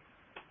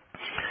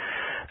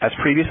 As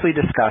previously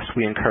discussed,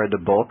 we incurred the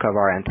bulk of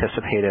our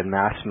anticipated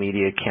mass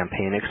media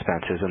campaign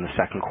expenses in the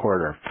second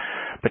quarter,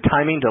 but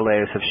timing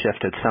delays have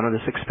shifted some of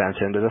this expense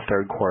into the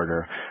third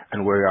quarter,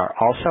 and we are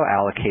also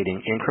allocating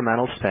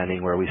incremental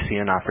spending where we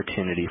see an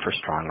opportunity for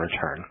strong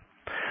return.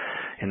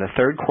 In the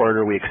third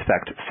quarter, we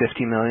expect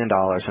 $50 million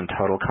in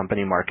total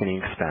company marketing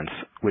expense,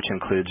 which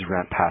includes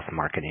RentPath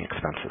marketing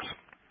expenses.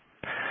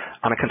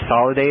 On a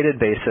consolidated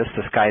basis,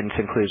 this guidance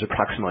includes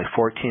approximately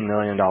 $14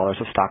 million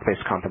of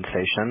stock-based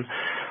compensation,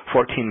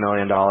 $14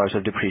 million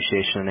of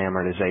depreciation and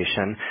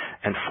amortization,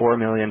 and $4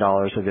 million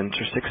of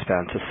interest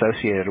expense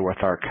associated with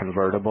our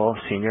convertible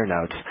senior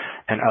notes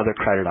and other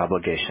credit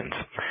obligations.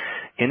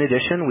 In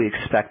addition, we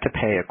expect to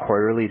pay a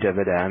quarterly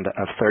dividend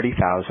of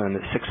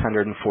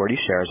 30,640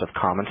 shares of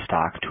common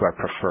stock to our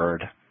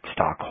preferred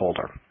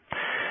stockholder.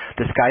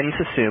 This guidance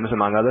assumes,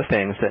 among other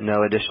things, that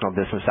no additional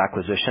business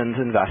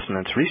acquisitions,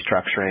 investments,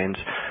 restructurings,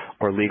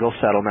 or legal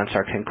settlements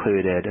are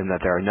concluded, and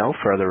that there are no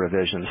further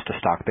revisions to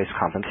stock-based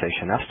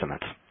compensation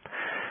estimates.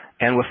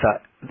 And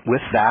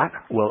with that,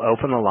 we'll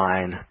open the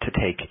line to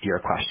take your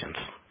questions.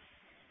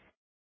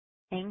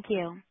 Thank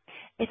you.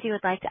 If you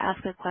would like to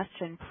ask a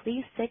question,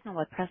 please signal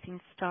by pressing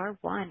star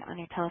 1 on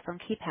your telephone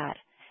keypad.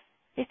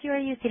 If you are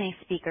using a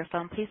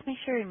speakerphone, please make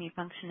sure your mute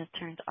function is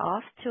turned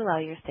off to allow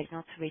your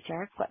signal to reach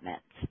our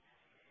equipment.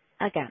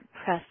 Again,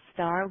 press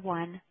star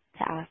 1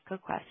 to ask a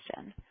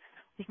question.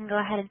 We can go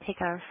ahead and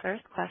take our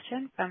first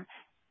question from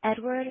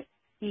Edward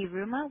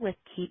Yruma with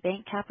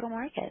KeyBanc Capital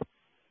Markets.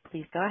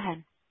 Please go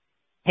ahead.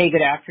 Hey,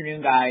 good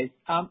afternoon, guys.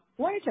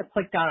 Wanted to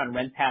click down on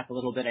RentPath a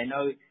little bit. I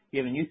know you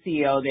have a new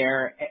CEO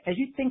there. As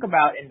you think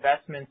about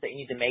investments that you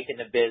need to make in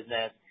the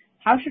business,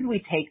 how should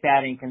we take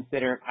that and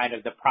consider kind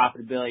of the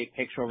profitability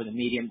picture over the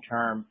medium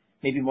term?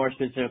 Maybe more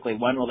specifically,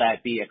 when will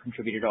that be a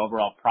contributor to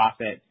overall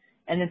profit?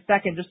 And then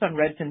second, just on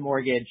Redfin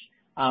Mortgage,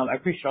 I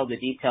appreciate all the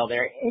detail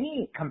there.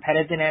 Any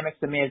competitive dynamics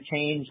that may have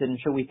changed, and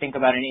should we think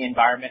about any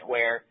environment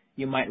where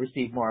you might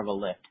receive more of a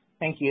lift?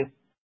 Thank you.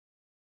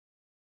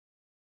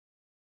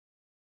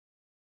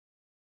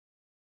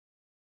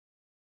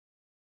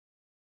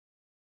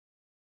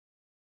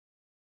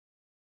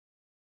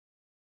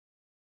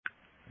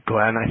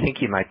 Glenn, I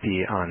think you might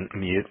be on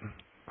mute.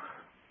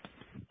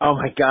 Oh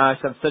my gosh,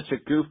 I'm such a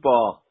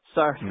goofball.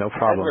 Sorry. No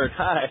problem. Edward,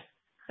 hi.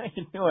 How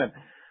you doing?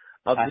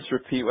 I'll just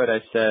repeat what I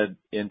said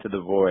into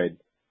the void.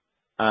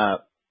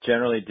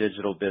 Generally,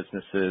 digital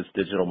businesses,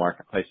 digital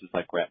marketplaces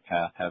like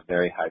RentPath have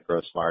very high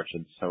gross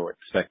margins, so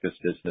expect this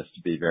business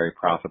to be very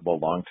profitable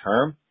long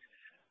term.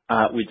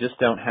 We just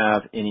don't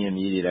have any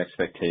immediate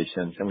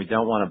expectations, and we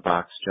don't want to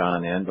box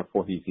John in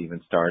before he's even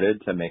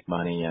started to make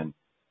money in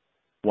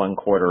one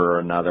quarter or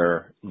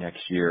another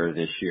next year or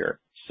this year.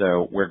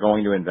 So we're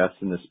going to invest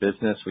in this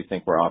business. We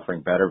think we're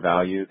offering better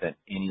value than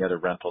any other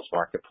rentals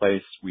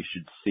marketplace. We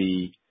should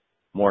see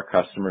more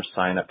customers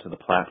sign up to the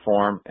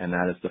platform, and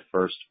that is the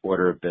first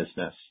order of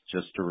business,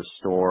 just to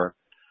restore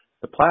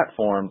the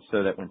platform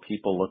so that when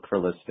people look for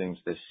listings,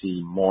 they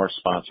see more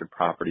sponsored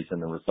properties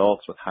in the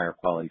results with higher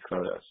quality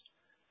photos.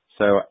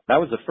 So that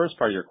was the first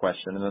part of your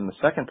question. And then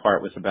the second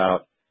part was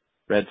about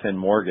Redfin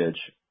Mortgage.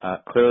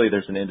 Clearly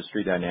there's an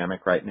industry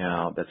dynamic right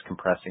now that's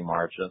compressing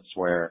margins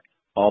where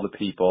all the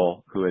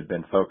people who had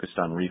been focused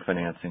on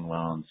refinancing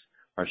loans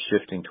are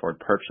shifting toward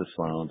purchase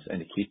loans. And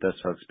to keep those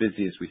folks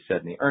busy, as we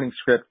said in the earnings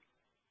script,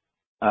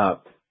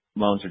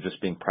 loans are just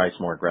being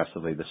priced more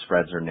aggressively. The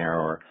spreads are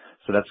narrower.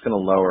 So that's going to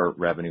lower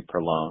revenue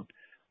per loan.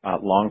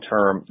 Long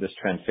term, this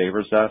trend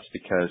favors us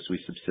because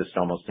we subsist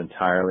almost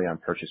entirely on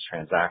purchase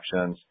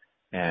transactions,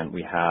 and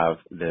we have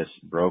this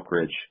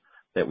brokerage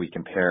that we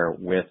can pair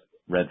with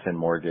Redfin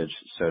Mortgage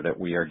so that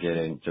we are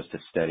getting just a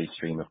steady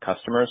stream of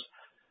customers.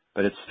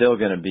 But it's still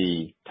going to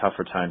be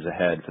tougher times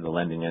ahead for the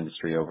lending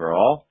industry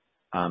overall,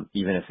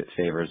 even if it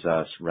favors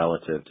us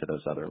relative to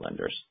those other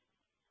lenders.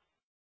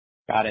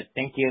 Got it.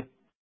 Thank you.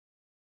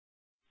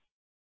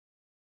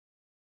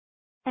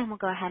 And we'll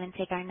go ahead and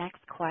take our next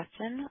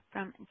question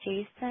from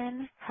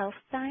Jason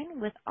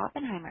Helfstein with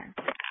Oppenheimer.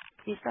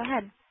 Please go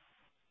ahead.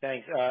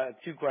 Thanks.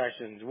 Two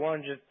questions.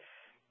 One,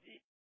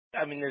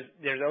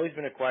 there's always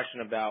been a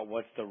question about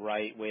what's the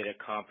right way to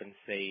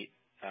compensate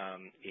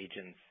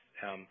agents.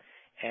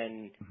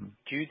 And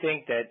do you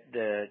think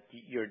that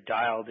you're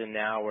dialed in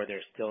now, or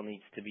there still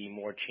needs to be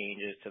more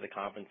changes to the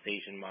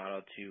compensation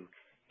model to,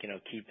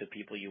 keep the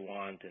people you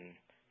want and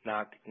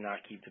not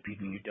keep the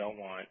people you don't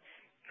want,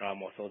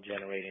 while still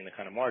generating the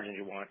kind of margins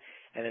you want?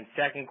 And then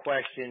second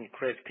question,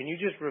 Chris, can you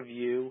just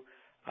review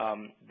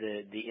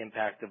the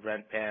impact of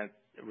RentPath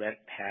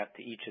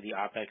to each of the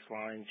OpEx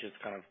lines, just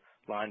kind of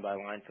line by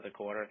line for the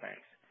quarter?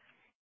 Thanks.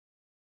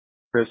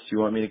 Chris, do you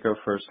want me to go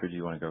first, or do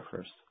you want to go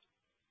first?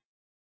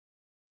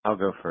 I'll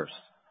go first.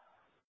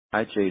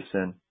 Hi,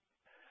 Jason.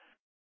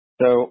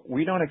 So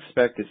we don't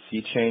expect a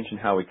sea change in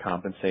how we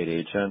compensate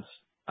agents.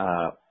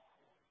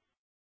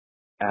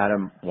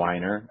 Adam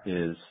Weiner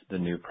is the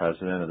new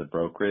president of the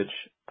brokerage.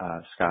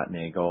 Scott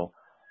Nagel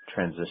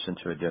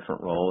transitioned to a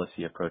different role as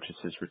he approaches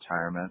his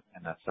retirement,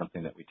 and that's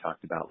something that we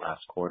talked about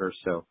last quarter.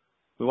 So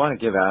we want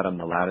to give Adam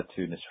the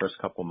latitude in his first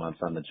couple months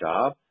on the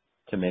job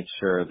to make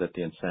sure that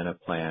the incentive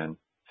plan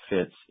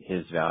fits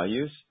his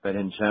values. But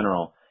in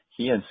general,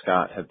 he and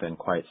Scott have been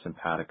quite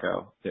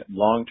simpatico. The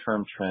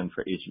long-term trend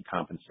for agent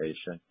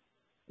compensation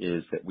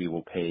is that we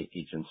will pay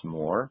agents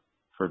more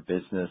for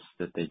business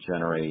that they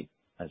generate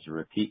as a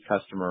repeat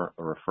customer,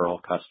 a referral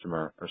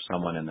customer, or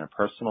someone in their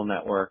personal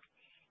network,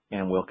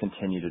 and we'll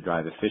continue to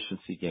drive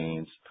efficiency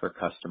gains for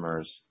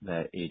customers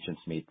that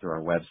agents meet through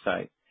our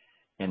website.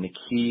 And the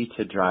key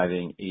to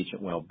driving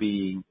agent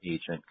well-being,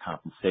 agent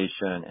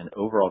compensation, and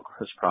overall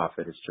gross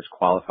profit is just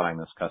qualifying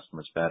those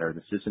customers better.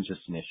 This isn't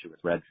just an issue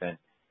with Redfin.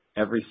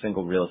 Every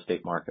single real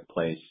estate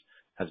marketplace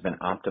has been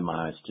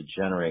optimized to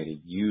generate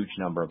a huge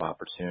number of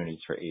opportunities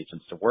for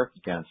agents to work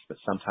against, but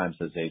sometimes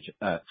those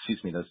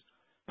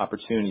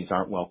opportunities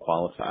aren't well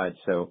qualified.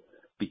 So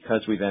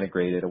because we've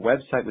integrated a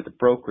website with a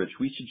brokerage,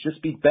 we should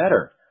just be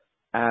better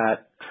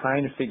at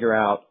trying to figure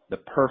out the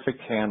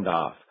perfect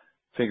handoff,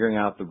 figuring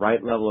out the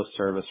right level of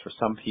service for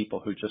some people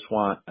who just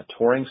want a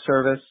touring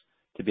service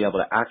to be able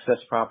to access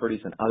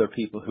properties and other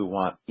people who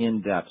want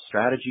in-depth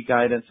strategy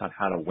guidance on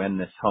how to win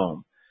this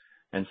home.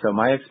 And so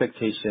my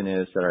expectation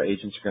is that our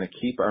agents are going to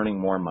keep earning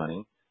more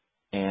money,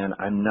 and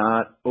I'm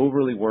not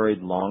overly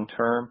worried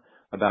long-term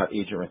about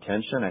agent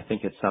retention. I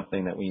think it's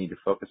something that we need to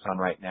focus on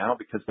right now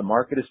because the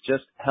market is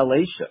just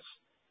hellacious,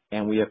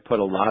 and we have put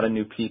a lot of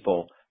new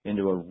people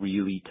into a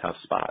really tough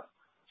spot.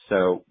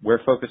 So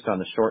we're focused on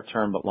the short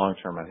term, but long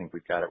term, I think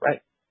we've got it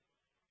right.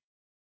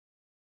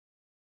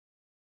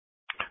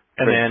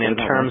 And then in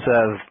terms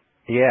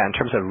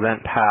of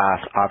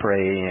RentPath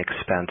operating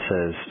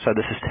expenses, so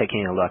this is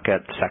taking a look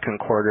at second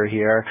quarter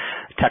here.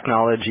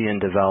 Technology and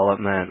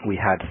development, we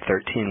had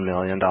 $13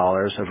 million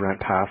of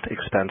RentPath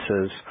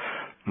expenses.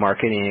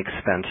 Marketing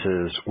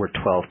expenses were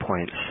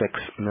 $12.6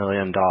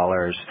 million,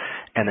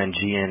 and then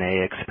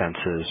G&A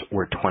expenses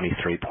were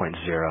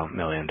 $23.0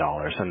 million.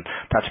 And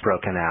that's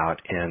broken out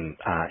in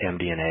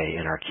MD&A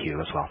in our Q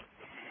as well.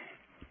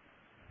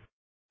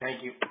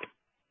 Thank you.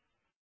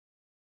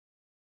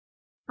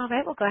 All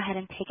right, we'll go ahead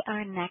and take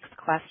our next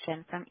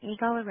question from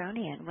Ygal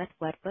Arounian with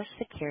Wedbush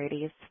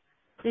Securities.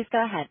 Please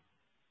go ahead.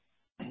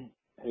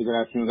 Hey,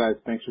 good afternoon, guys.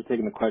 Thanks for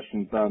taking the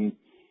questions.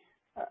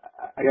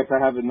 I guess I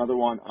have another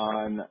one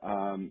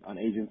on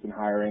agents and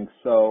hiring.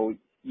 So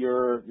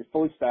you're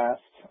fully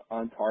staffed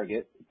on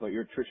target, but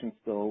your attrition's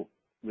still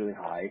really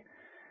high.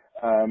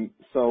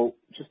 So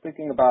just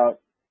thinking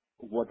about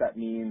what that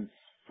means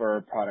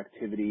for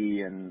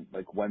productivity and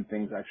like when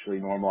things actually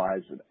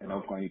normalize. I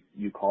know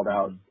you called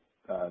out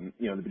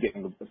the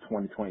beginning of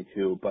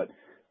 2022, but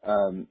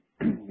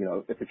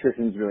if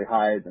attrition is really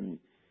high, then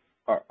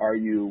are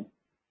you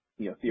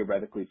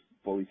theoretically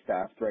fully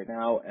staffed right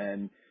now?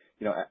 And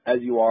as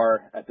you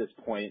are at this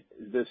point,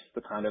 is this the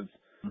kind of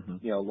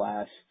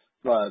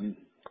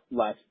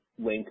last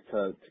link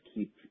to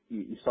keep?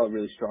 You saw a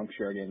really strong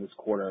share gain this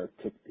quarter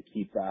to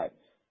keep that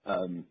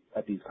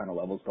at these kind of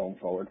levels going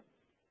forward.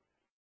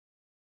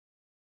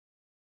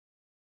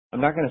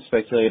 I'm not going to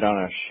speculate on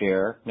our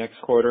share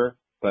next quarter,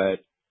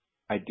 but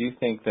I do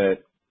think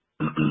that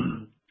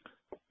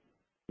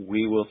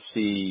we will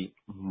see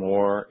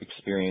more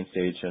experienced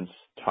agents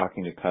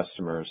talking to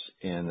customers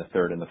in the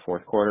third and the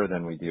fourth quarter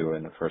than we do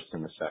in the first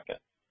and the second.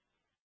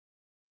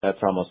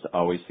 That's almost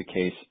always the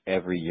case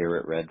every year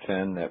at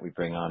Redfin that we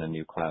bring on a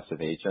new class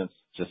of agents.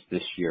 Just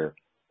this year,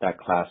 that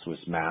class was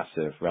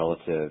massive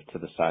relative to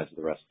the size of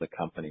the rest of the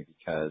company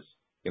because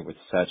it was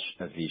such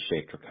a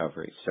V-shaped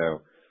recovery.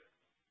 So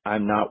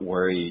I'm not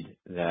worried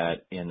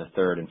that in the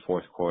third and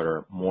fourth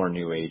quarter, more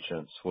new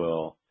agents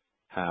will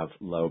have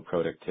low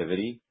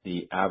productivity.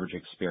 The average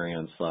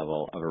experience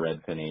level of a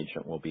Redfin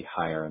agent will be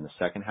higher in the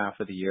second half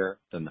of the year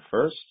than the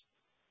first.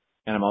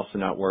 And I'm also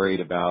not worried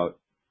about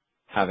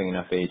having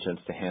enough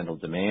agents to handle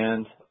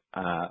demand.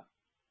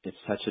 It's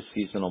such a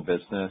seasonal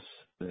business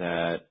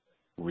that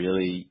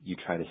really you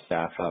try to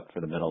staff up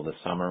for the middle of the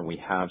summer. We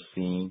have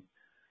seen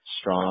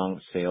strong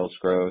sales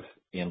growth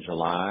in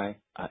July.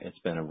 It's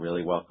been a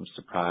really welcome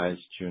surprise.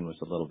 June was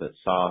a little bit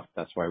soft.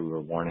 That's why we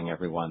were warning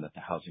everyone that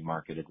the housing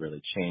market had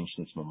really changed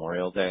since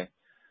Memorial Day.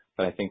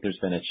 But I think there's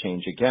been a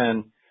change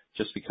again,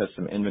 just because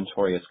some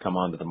inventory has come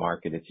onto the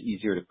market. It's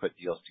easier to put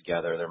deals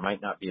together. There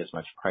might not be as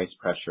much price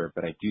pressure,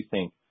 but I do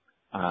think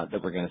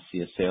that we're going to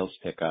see a sales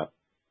pickup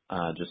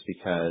just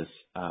because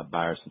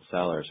buyers and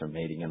sellers are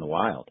mating in the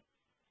wild.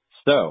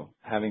 So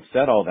having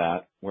said all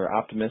that, we're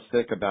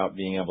optimistic about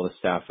being able to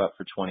staff up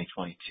for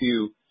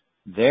 2022.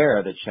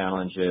 There, the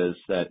challenge is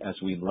that as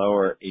we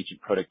lower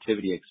agent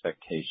productivity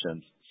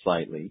expectations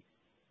slightly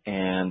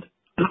and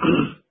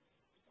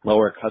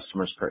lower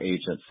customers per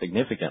agent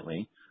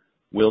significantly,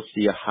 we'll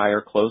see a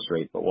higher close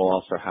rate, but we'll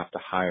also have to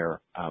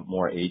hire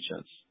more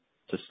agents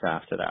to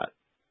staff to that.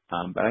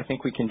 But I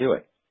think we can do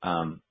it.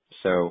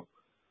 So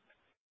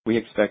we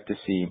expect to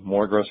see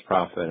more gross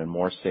profit and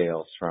more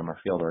sales from our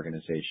field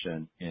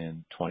organization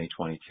in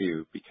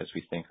 2022 because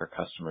we think our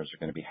customers are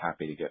going to be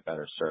happy to get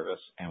better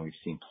service. And we've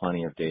seen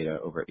plenty of data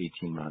over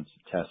 18 months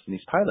of tests in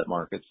these pilot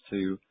markets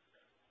to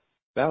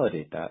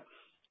validate that.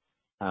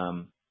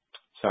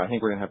 So I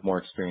think we're going to have more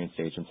experienced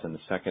agents in the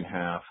second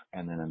half.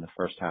 And then in the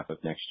first half of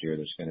next year,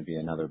 there's going to be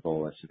another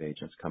bolus of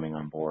agents coming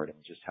on board. And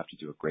we just have to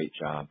do a great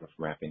job of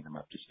ramping them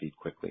up to speed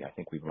quickly. I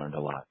think we've learned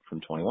a lot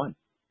from 21.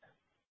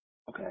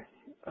 Okay.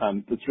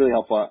 That's really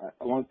helpful.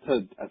 I wanted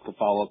to ask a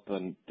follow-up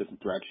in a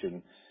different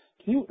direction.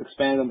 Can you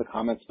expand on the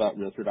comments about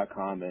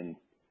Realtor.com? And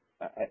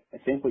I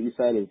think what you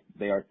said is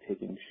they are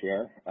taking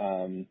share.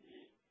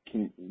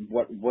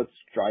 What's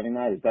driving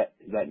that? Is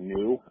that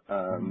new?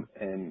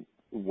 And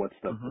what's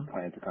the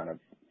plan to kind of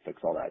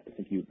fix all that? I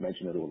think you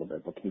mentioned it a little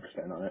bit, but can you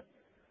expand on it?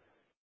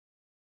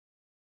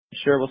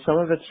 Sure. Well, some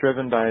of it's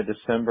driven by a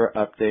December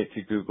update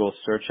to Google's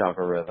search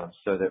algorithm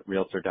so that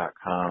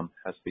Realtor.com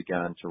has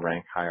begun to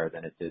rank higher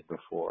than it did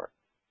before.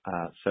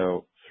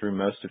 So through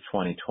most of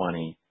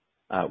 2020,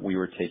 we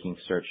were taking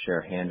search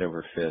share hand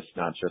over fist,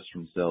 not just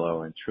from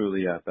Zillow and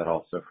Trulia, but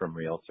also from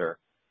Realtor.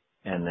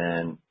 And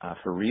then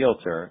for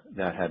Realtor,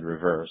 that had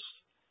reversed,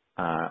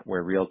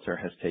 where Realtor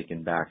has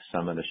taken back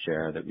some of the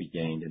share that we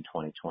gained in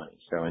 2020.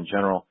 So in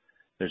general,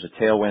 there's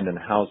a tailwind in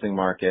the housing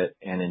market,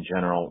 and in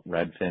general,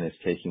 Redfin is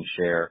taking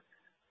share.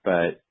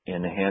 But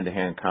in the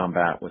hand-to-hand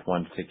combat with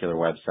one particular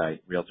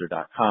website,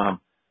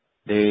 Realtor.com,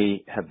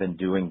 they have been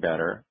doing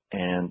better,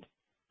 and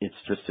it's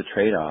just a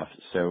trade-off.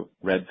 So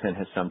Redfin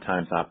has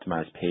sometimes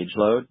optimized page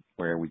load,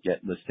 where we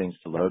get listings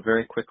to load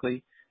very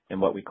quickly,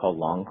 and what we call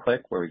long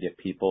click, where we get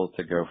people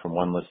to go from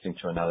one listing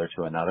to another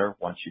to another.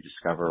 Once you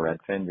discover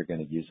Redfin, you're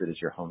going to use it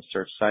as your home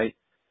search site.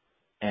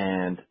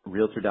 And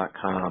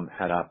Realtor.com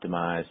had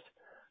optimized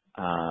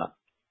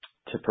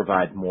to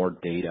provide more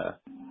data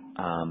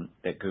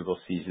that Google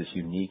sees as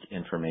unique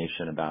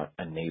information about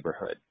a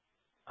neighborhood.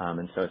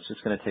 And so it's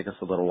just going to take us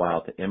a little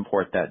while to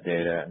import that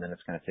data, and then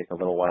it's going to take a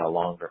little while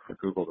longer for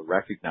Google to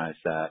recognize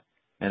that.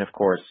 And of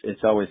course,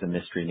 it's always a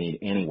mystery meat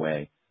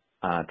anyway,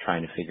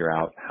 trying to figure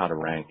out how to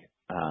rank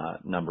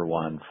number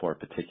one for a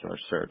particular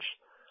search.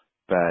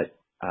 But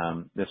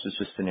this was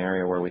just an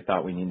area where we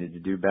thought we needed to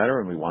do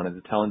better, and we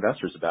wanted to tell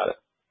investors about it.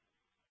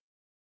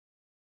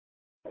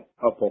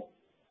 Helpful.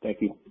 Thank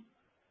you.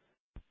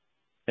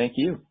 Thank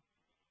you.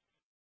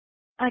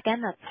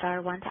 Again, that's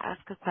star one to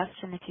ask a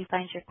question. If you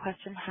find your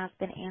question has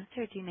been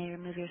answered, you may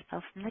remove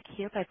yourself from the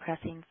queue by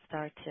pressing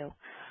star two.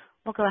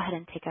 We'll go ahead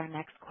and take our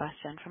next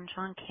question from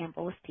John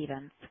Campbell with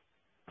Stephens.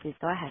 Please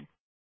go ahead.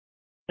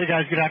 Hey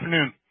guys, good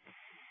afternoon.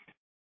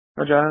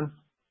 Hi, John.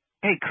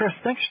 Hey Chris,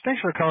 thanks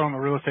for the color on the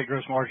real estate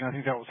gross margin. I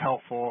think that was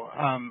helpful.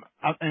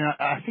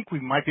 I think we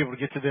might be able to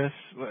get to this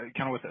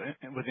kind of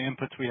with the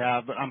inputs we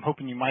have, but I'm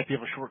hoping you might be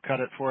able to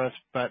shortcut it for us.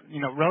 But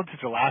relative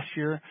to last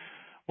year,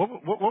 what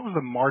was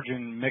the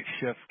margin mix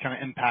shift kind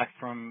of impact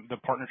from the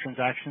partner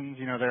transactions?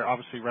 They're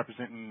obviously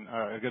representing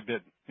a good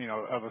bit,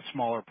 of a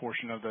smaller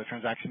portion of the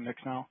transaction mix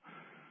now.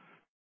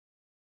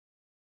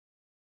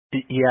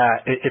 Yeah,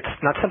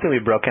 it's not something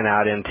we've broken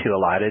out into a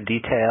lot of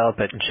detail,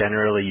 but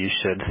generally you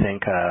should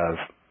think of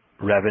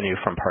revenue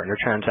from partner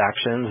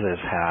transactions as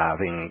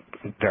having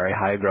very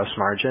high gross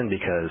margin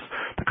because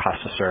the cost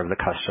to serve the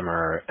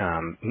customer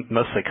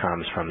mostly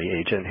comes from the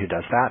agent who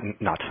does that,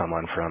 not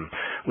someone from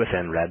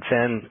within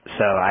Redfin.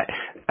 So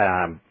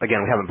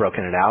again, we haven't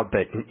broken it out,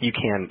 but you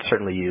can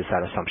certainly use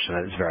that assumption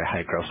that it's very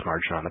high gross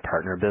margin on the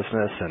partner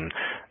business and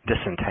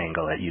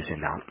disentangle it using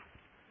that.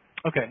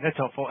 Okay, that's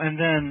helpful. And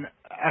then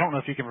I don't know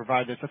if you can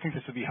provide this. I think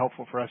this would be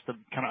helpful for us to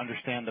kind of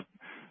understand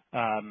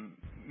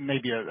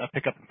maybe a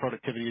pickup in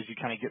productivity as you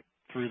kind of get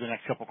through the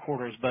next couple of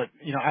quarters. But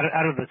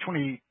out of the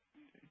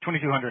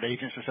 2,200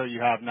 agents or so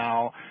you have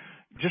now,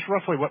 just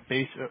roughly what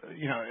base,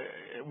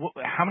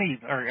 how many,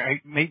 or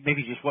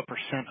maybe just what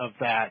 % of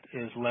that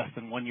is less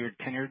than 1 year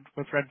tenured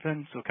with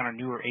Redfin? So kind of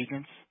newer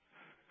agents.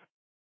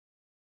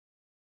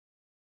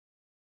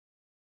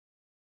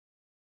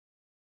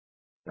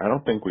 I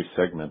don't think we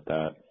segment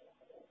that.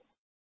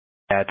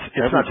 Yeah,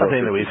 it's not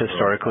something that we've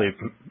historically.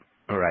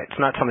 Right, it's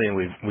not something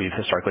we've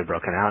historically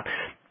broken out.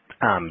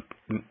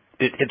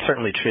 It's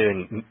certainly true,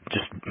 and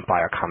just by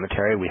our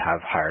commentary, we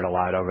have hired a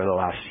lot over the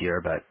last year,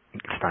 but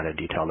it's not a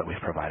detail that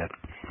we've provided.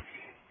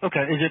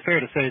 Okay, is it fair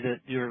to say that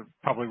you're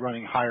probably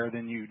running higher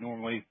than you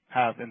normally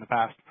have in the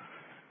past?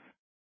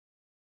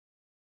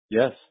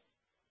 Yes.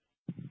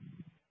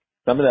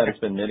 Some of that has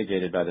been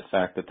mitigated by the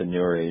fact that the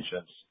newer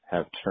agents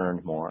have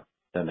turned more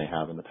than they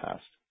have in the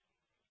past.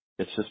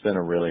 It's just been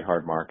a really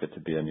hard market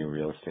to be a new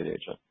real estate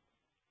agent.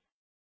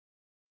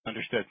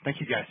 Understood. Thank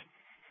you, guys.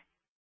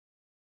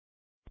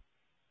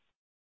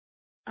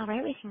 All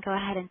right, we can go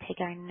ahead and take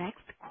our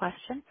next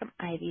question from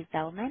Ivy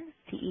Zelman,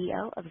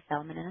 CEO of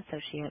Zelman &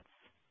 Associates.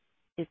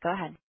 Please go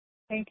ahead.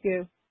 Thank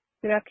you.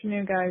 Good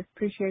afternoon, guys.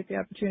 Appreciate the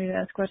opportunity to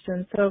ask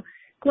questions. So,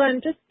 Glenn,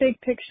 just big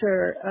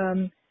picture,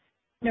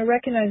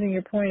 recognizing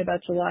your point about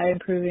July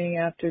improving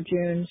after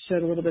June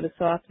showed a little bit of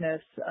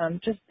softness,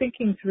 just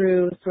thinking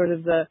through sort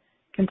of the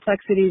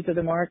complexities of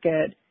the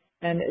market,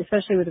 and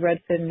especially with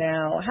Redfin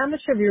Now, how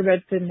much of your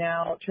Redfin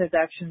Now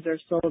transactions are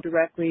sold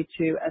directly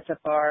to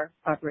SFR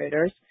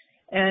operators?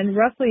 And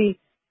roughly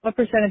what %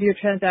 of your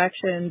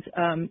transactions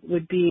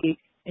would be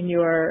in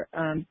your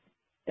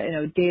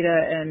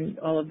data and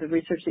all of the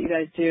research that you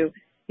guys do,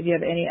 if you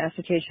have any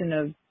assertion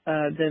of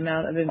the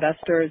amount of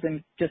investors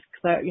and just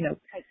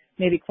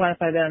maybe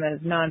quantify them as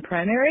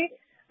non-primary?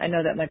 I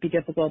know that might be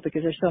difficult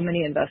because there's so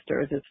many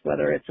investors. It's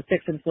whether it's a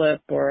fix and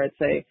flip or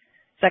it's a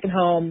second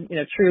home,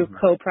 true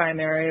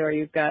co-primary, or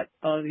you've got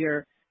all of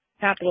your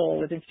capital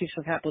with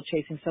institutional capital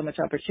chasing so much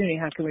opportunity.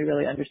 How can we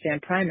really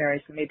understand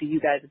primary? So maybe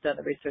you guys have done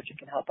the research and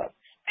can help us.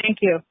 Thank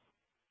you.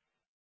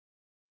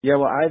 Yeah,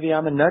 well, Ivy,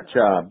 I'm a nut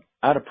job.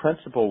 Out of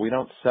principle, we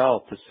don't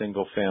sell to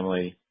single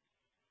family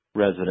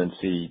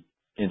residency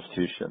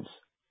institutions.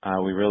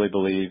 We really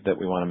believe that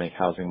we want to make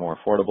housing more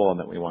affordable and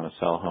that we want to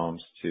sell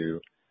homes to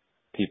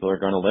people who are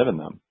going to live in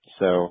them.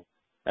 So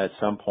at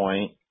some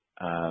point,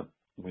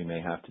 we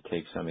may have to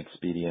take some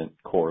expedient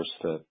course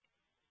to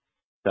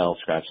sell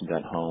scratch and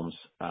dent homes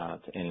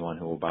to anyone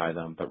who will buy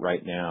them. But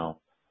right now,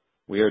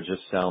 we are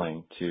just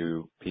selling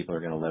to people who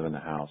are going to live in the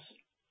house.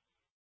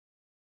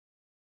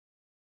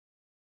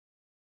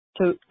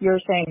 So you're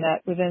saying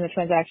that within the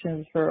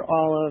transactions for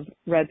all of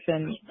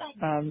Redfin,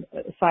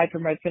 aside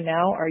from Redfin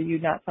Now, are you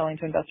not selling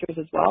to investors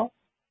as well?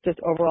 just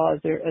overall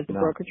as a No.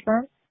 brokerage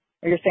firm?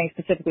 Or you're saying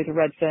specifically to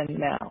Redfin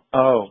now?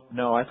 Oh,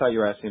 no, I thought you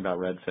were asking about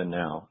Redfin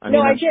now. I No,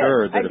 mean, I I'm did.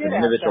 sure I that if did an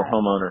ask individual that.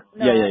 homeowner,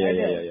 No, I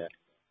did. yeah.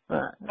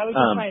 I was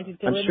just trying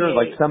to I'm sure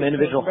like delineate some between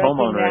individual Redfin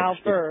homeowner, now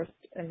first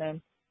and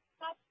then.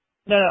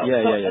 No. So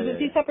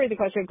to separate the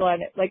question, Glenn,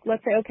 like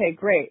let's say, okay,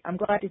 great. I'm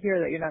glad to hear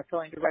that you're not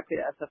selling directly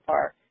to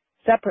SFR.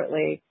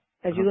 Separately,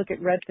 as you look at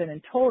Redfin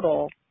in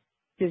total,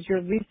 does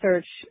your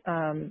research,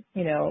 and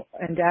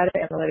data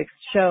analytics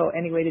show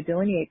any way to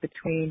delineate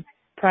between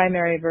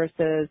primary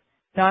versus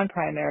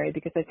non-primary?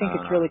 Because I think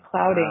it's really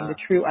clouding the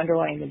true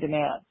underlying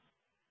demand.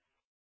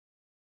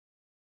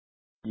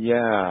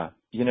 Yeah.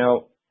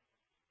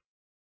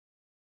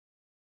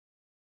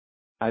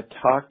 I've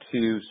talked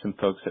to some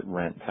folks at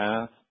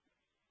RentPath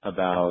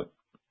about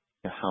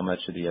how much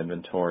of the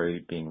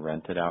inventory being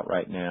rented out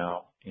right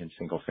now in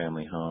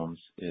single-family homes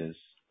is,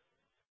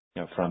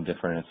 from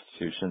different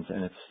institutions,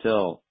 and it's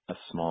still a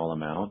small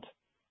amount.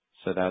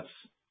 So that's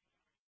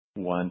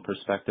one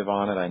perspective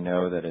on it. I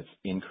know that it's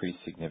increased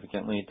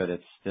significantly, but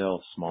it's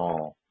still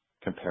small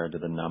compared to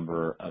the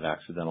number of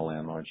accidental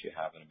landlords you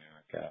have in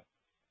America.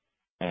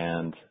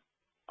 And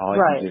all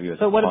I can give you is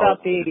So what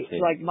about the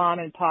qualitative. mom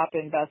and pop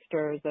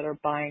investors that are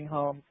buying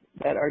homes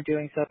that are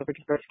doing so for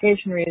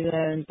diversification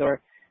reasons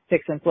or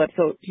fix and flip?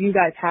 So do you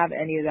guys have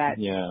any of that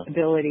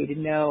ability to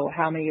know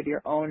how many of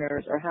your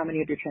owners or how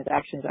many of your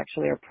transactions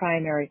actually are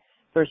primary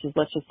versus,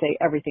 let's just say,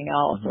 everything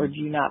else? Or do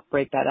you not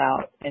break that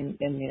out in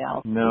the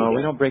analysis? No,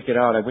 we don't break it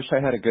out. I wish I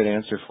had a good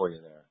answer for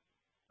you there,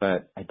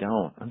 but I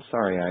don't. I'm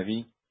sorry,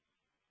 Ivy.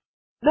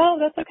 No,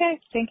 that's okay.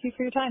 Thank you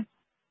for your time.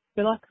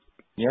 Good luck.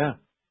 Yeah.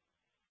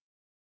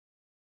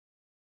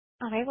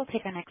 All right, we'll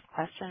take our next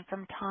question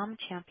from Tom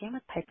Champion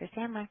with Piper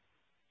Sandler.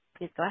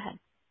 Please go ahead.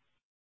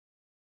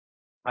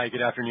 Hi,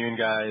 good afternoon,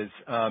 guys.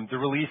 The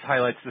release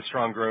highlights the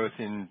strong growth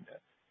in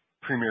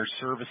premier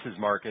services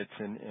markets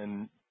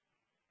and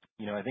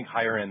I think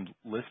higher end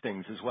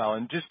listings as well.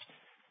 And just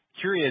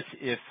curious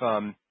if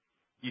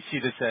you see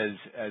this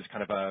as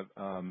kind of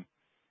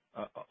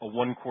a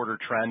one quarter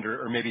trend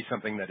or maybe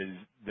something that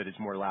is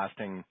more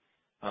lasting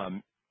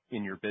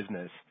in your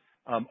business.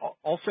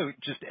 Also,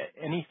 just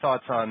any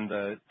thoughts on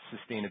the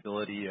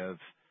sustainability of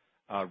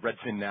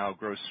Redfin Now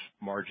gross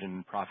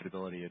margin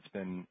profitability? It's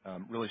been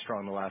really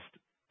strong the last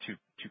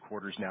two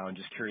quarters now, and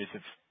just curious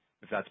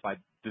if that's by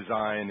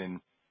design and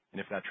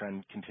if that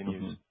trend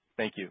continues. Mm-hmm.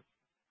 Thank you.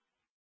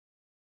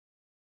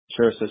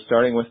 Sure. So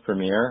starting with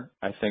Premier,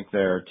 I think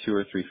there are 2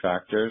 or 3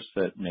 factors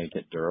that make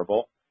it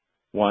durable.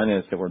 One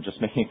is that we're just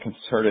making a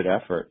concerted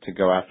effort to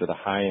go after the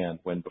high end,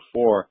 when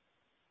before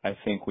I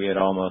think we had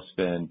almost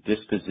been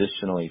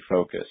dispositionally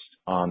focused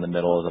on the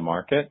middle of the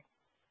market.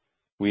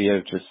 We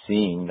have just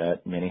seen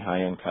that many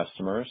high-end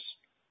customers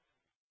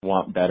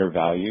want better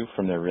value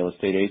from their real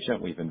estate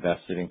agent. We've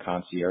invested in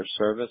concierge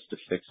service to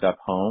fix up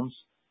homes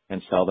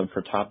and sell them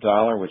for top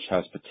dollar, which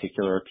has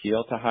particular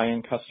appeal to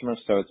high-end customers.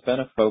 So it's been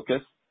a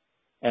focus.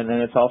 And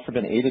then it's also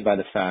been aided by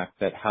the fact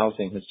that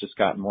housing has just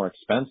gotten more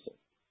expensive.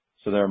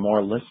 So there are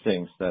more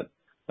listings that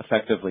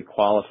effectively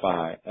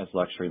qualify as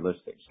luxury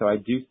listings. So I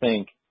do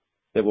think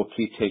that we'll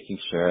keep taking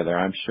share there.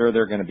 I'm sure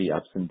there are going to be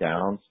ups and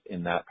downs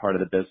in that part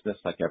of the business,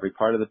 like every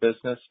part of the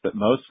business, but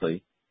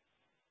mostly,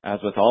 as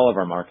with all of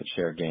our market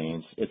share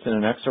gains, it's an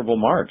inexorable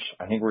march.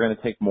 I think we're going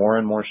to take more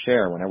and more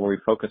share. Whenever we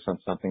focus on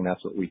something,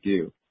 that's what we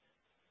do.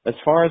 As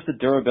far as the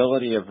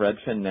durability of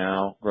Redfin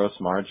Now gross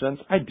margins,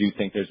 I do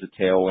think there's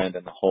a tailwind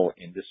in the whole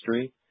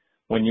industry.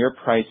 When you're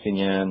pricing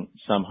in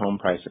some home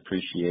price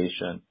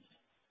appreciation,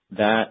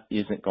 that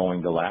isn't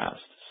going to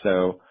last.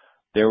 So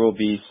there will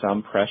be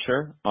some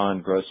pressure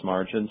on gross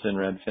margins in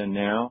Redfin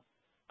Now,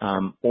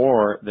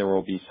 or there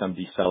will be some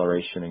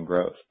deceleration in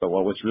growth. But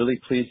what was really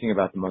pleasing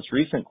about the most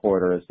recent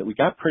quarter is that we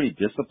got pretty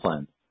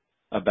disciplined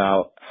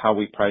about how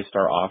we priced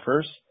our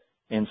offers,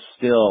 and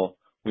still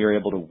we were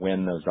able to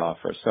win those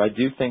offers. So I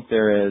do think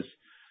there is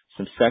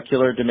some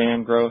secular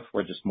demand growth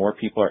where just more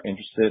people are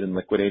interested in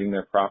liquidating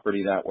their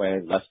property that way.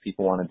 Less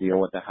people want to deal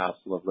with the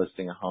hassle of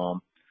listing a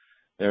home.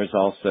 There's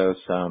also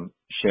some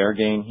share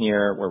gain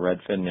here where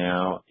Redfin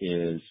Now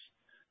is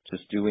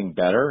just doing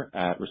better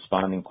at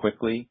responding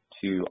quickly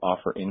to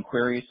offer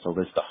inquiries to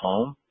list a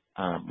home,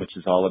 which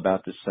is all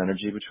about the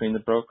synergy between the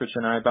brokerage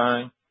and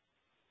iBuying.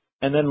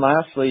 And then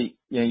lastly,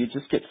 you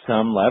just get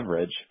some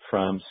leverage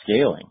from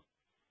scaling.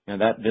 Now,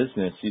 that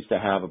business used to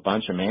have a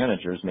bunch of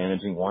managers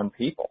managing one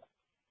people.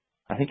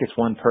 I think it's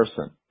one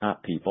person,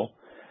 not people.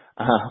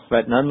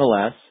 But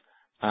nonetheless,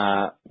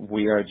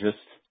 we are just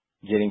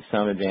getting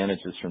some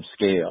advantages from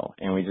scale,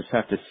 and we just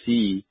have to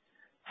see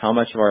how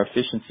much of our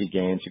efficiency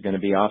gains are going to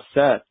be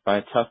offset by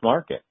a tough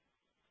market.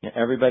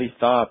 Everybody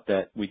thought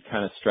that we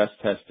kind of stress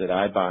tested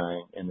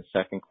iBuying in the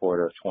second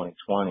quarter of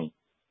 2020,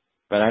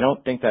 but I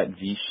don't think that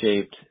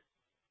V-shaped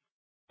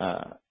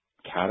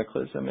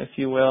cataclysm, if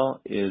you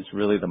will, is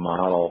really the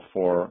model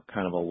for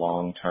kind of a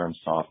long-term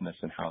softness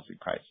in housing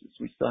prices.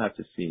 We still have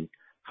to see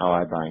how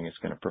iBuying is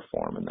going to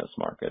perform in those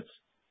markets,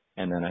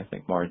 and then I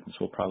think margins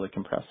will probably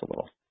compress a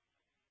little.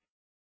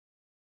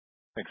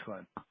 Thanks,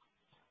 Glenn.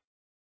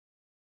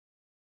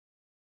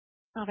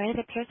 All right. It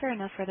appears there are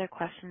no further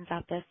questions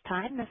at this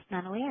time. Ms.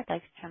 Nunnally, I'd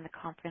like to turn the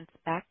conference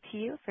back to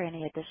you for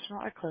any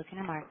additional or closing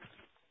remarks.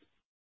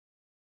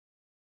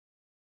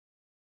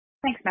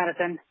 Thanks,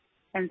 Madison.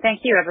 And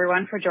thank you,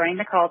 everyone, for joining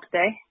the call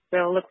today.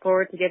 We'll look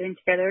forward to getting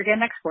together again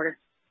next quarter.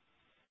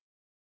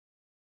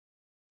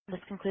 This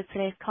concludes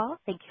today's call.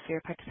 Thank you for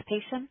your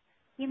participation.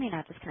 You may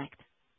now disconnect.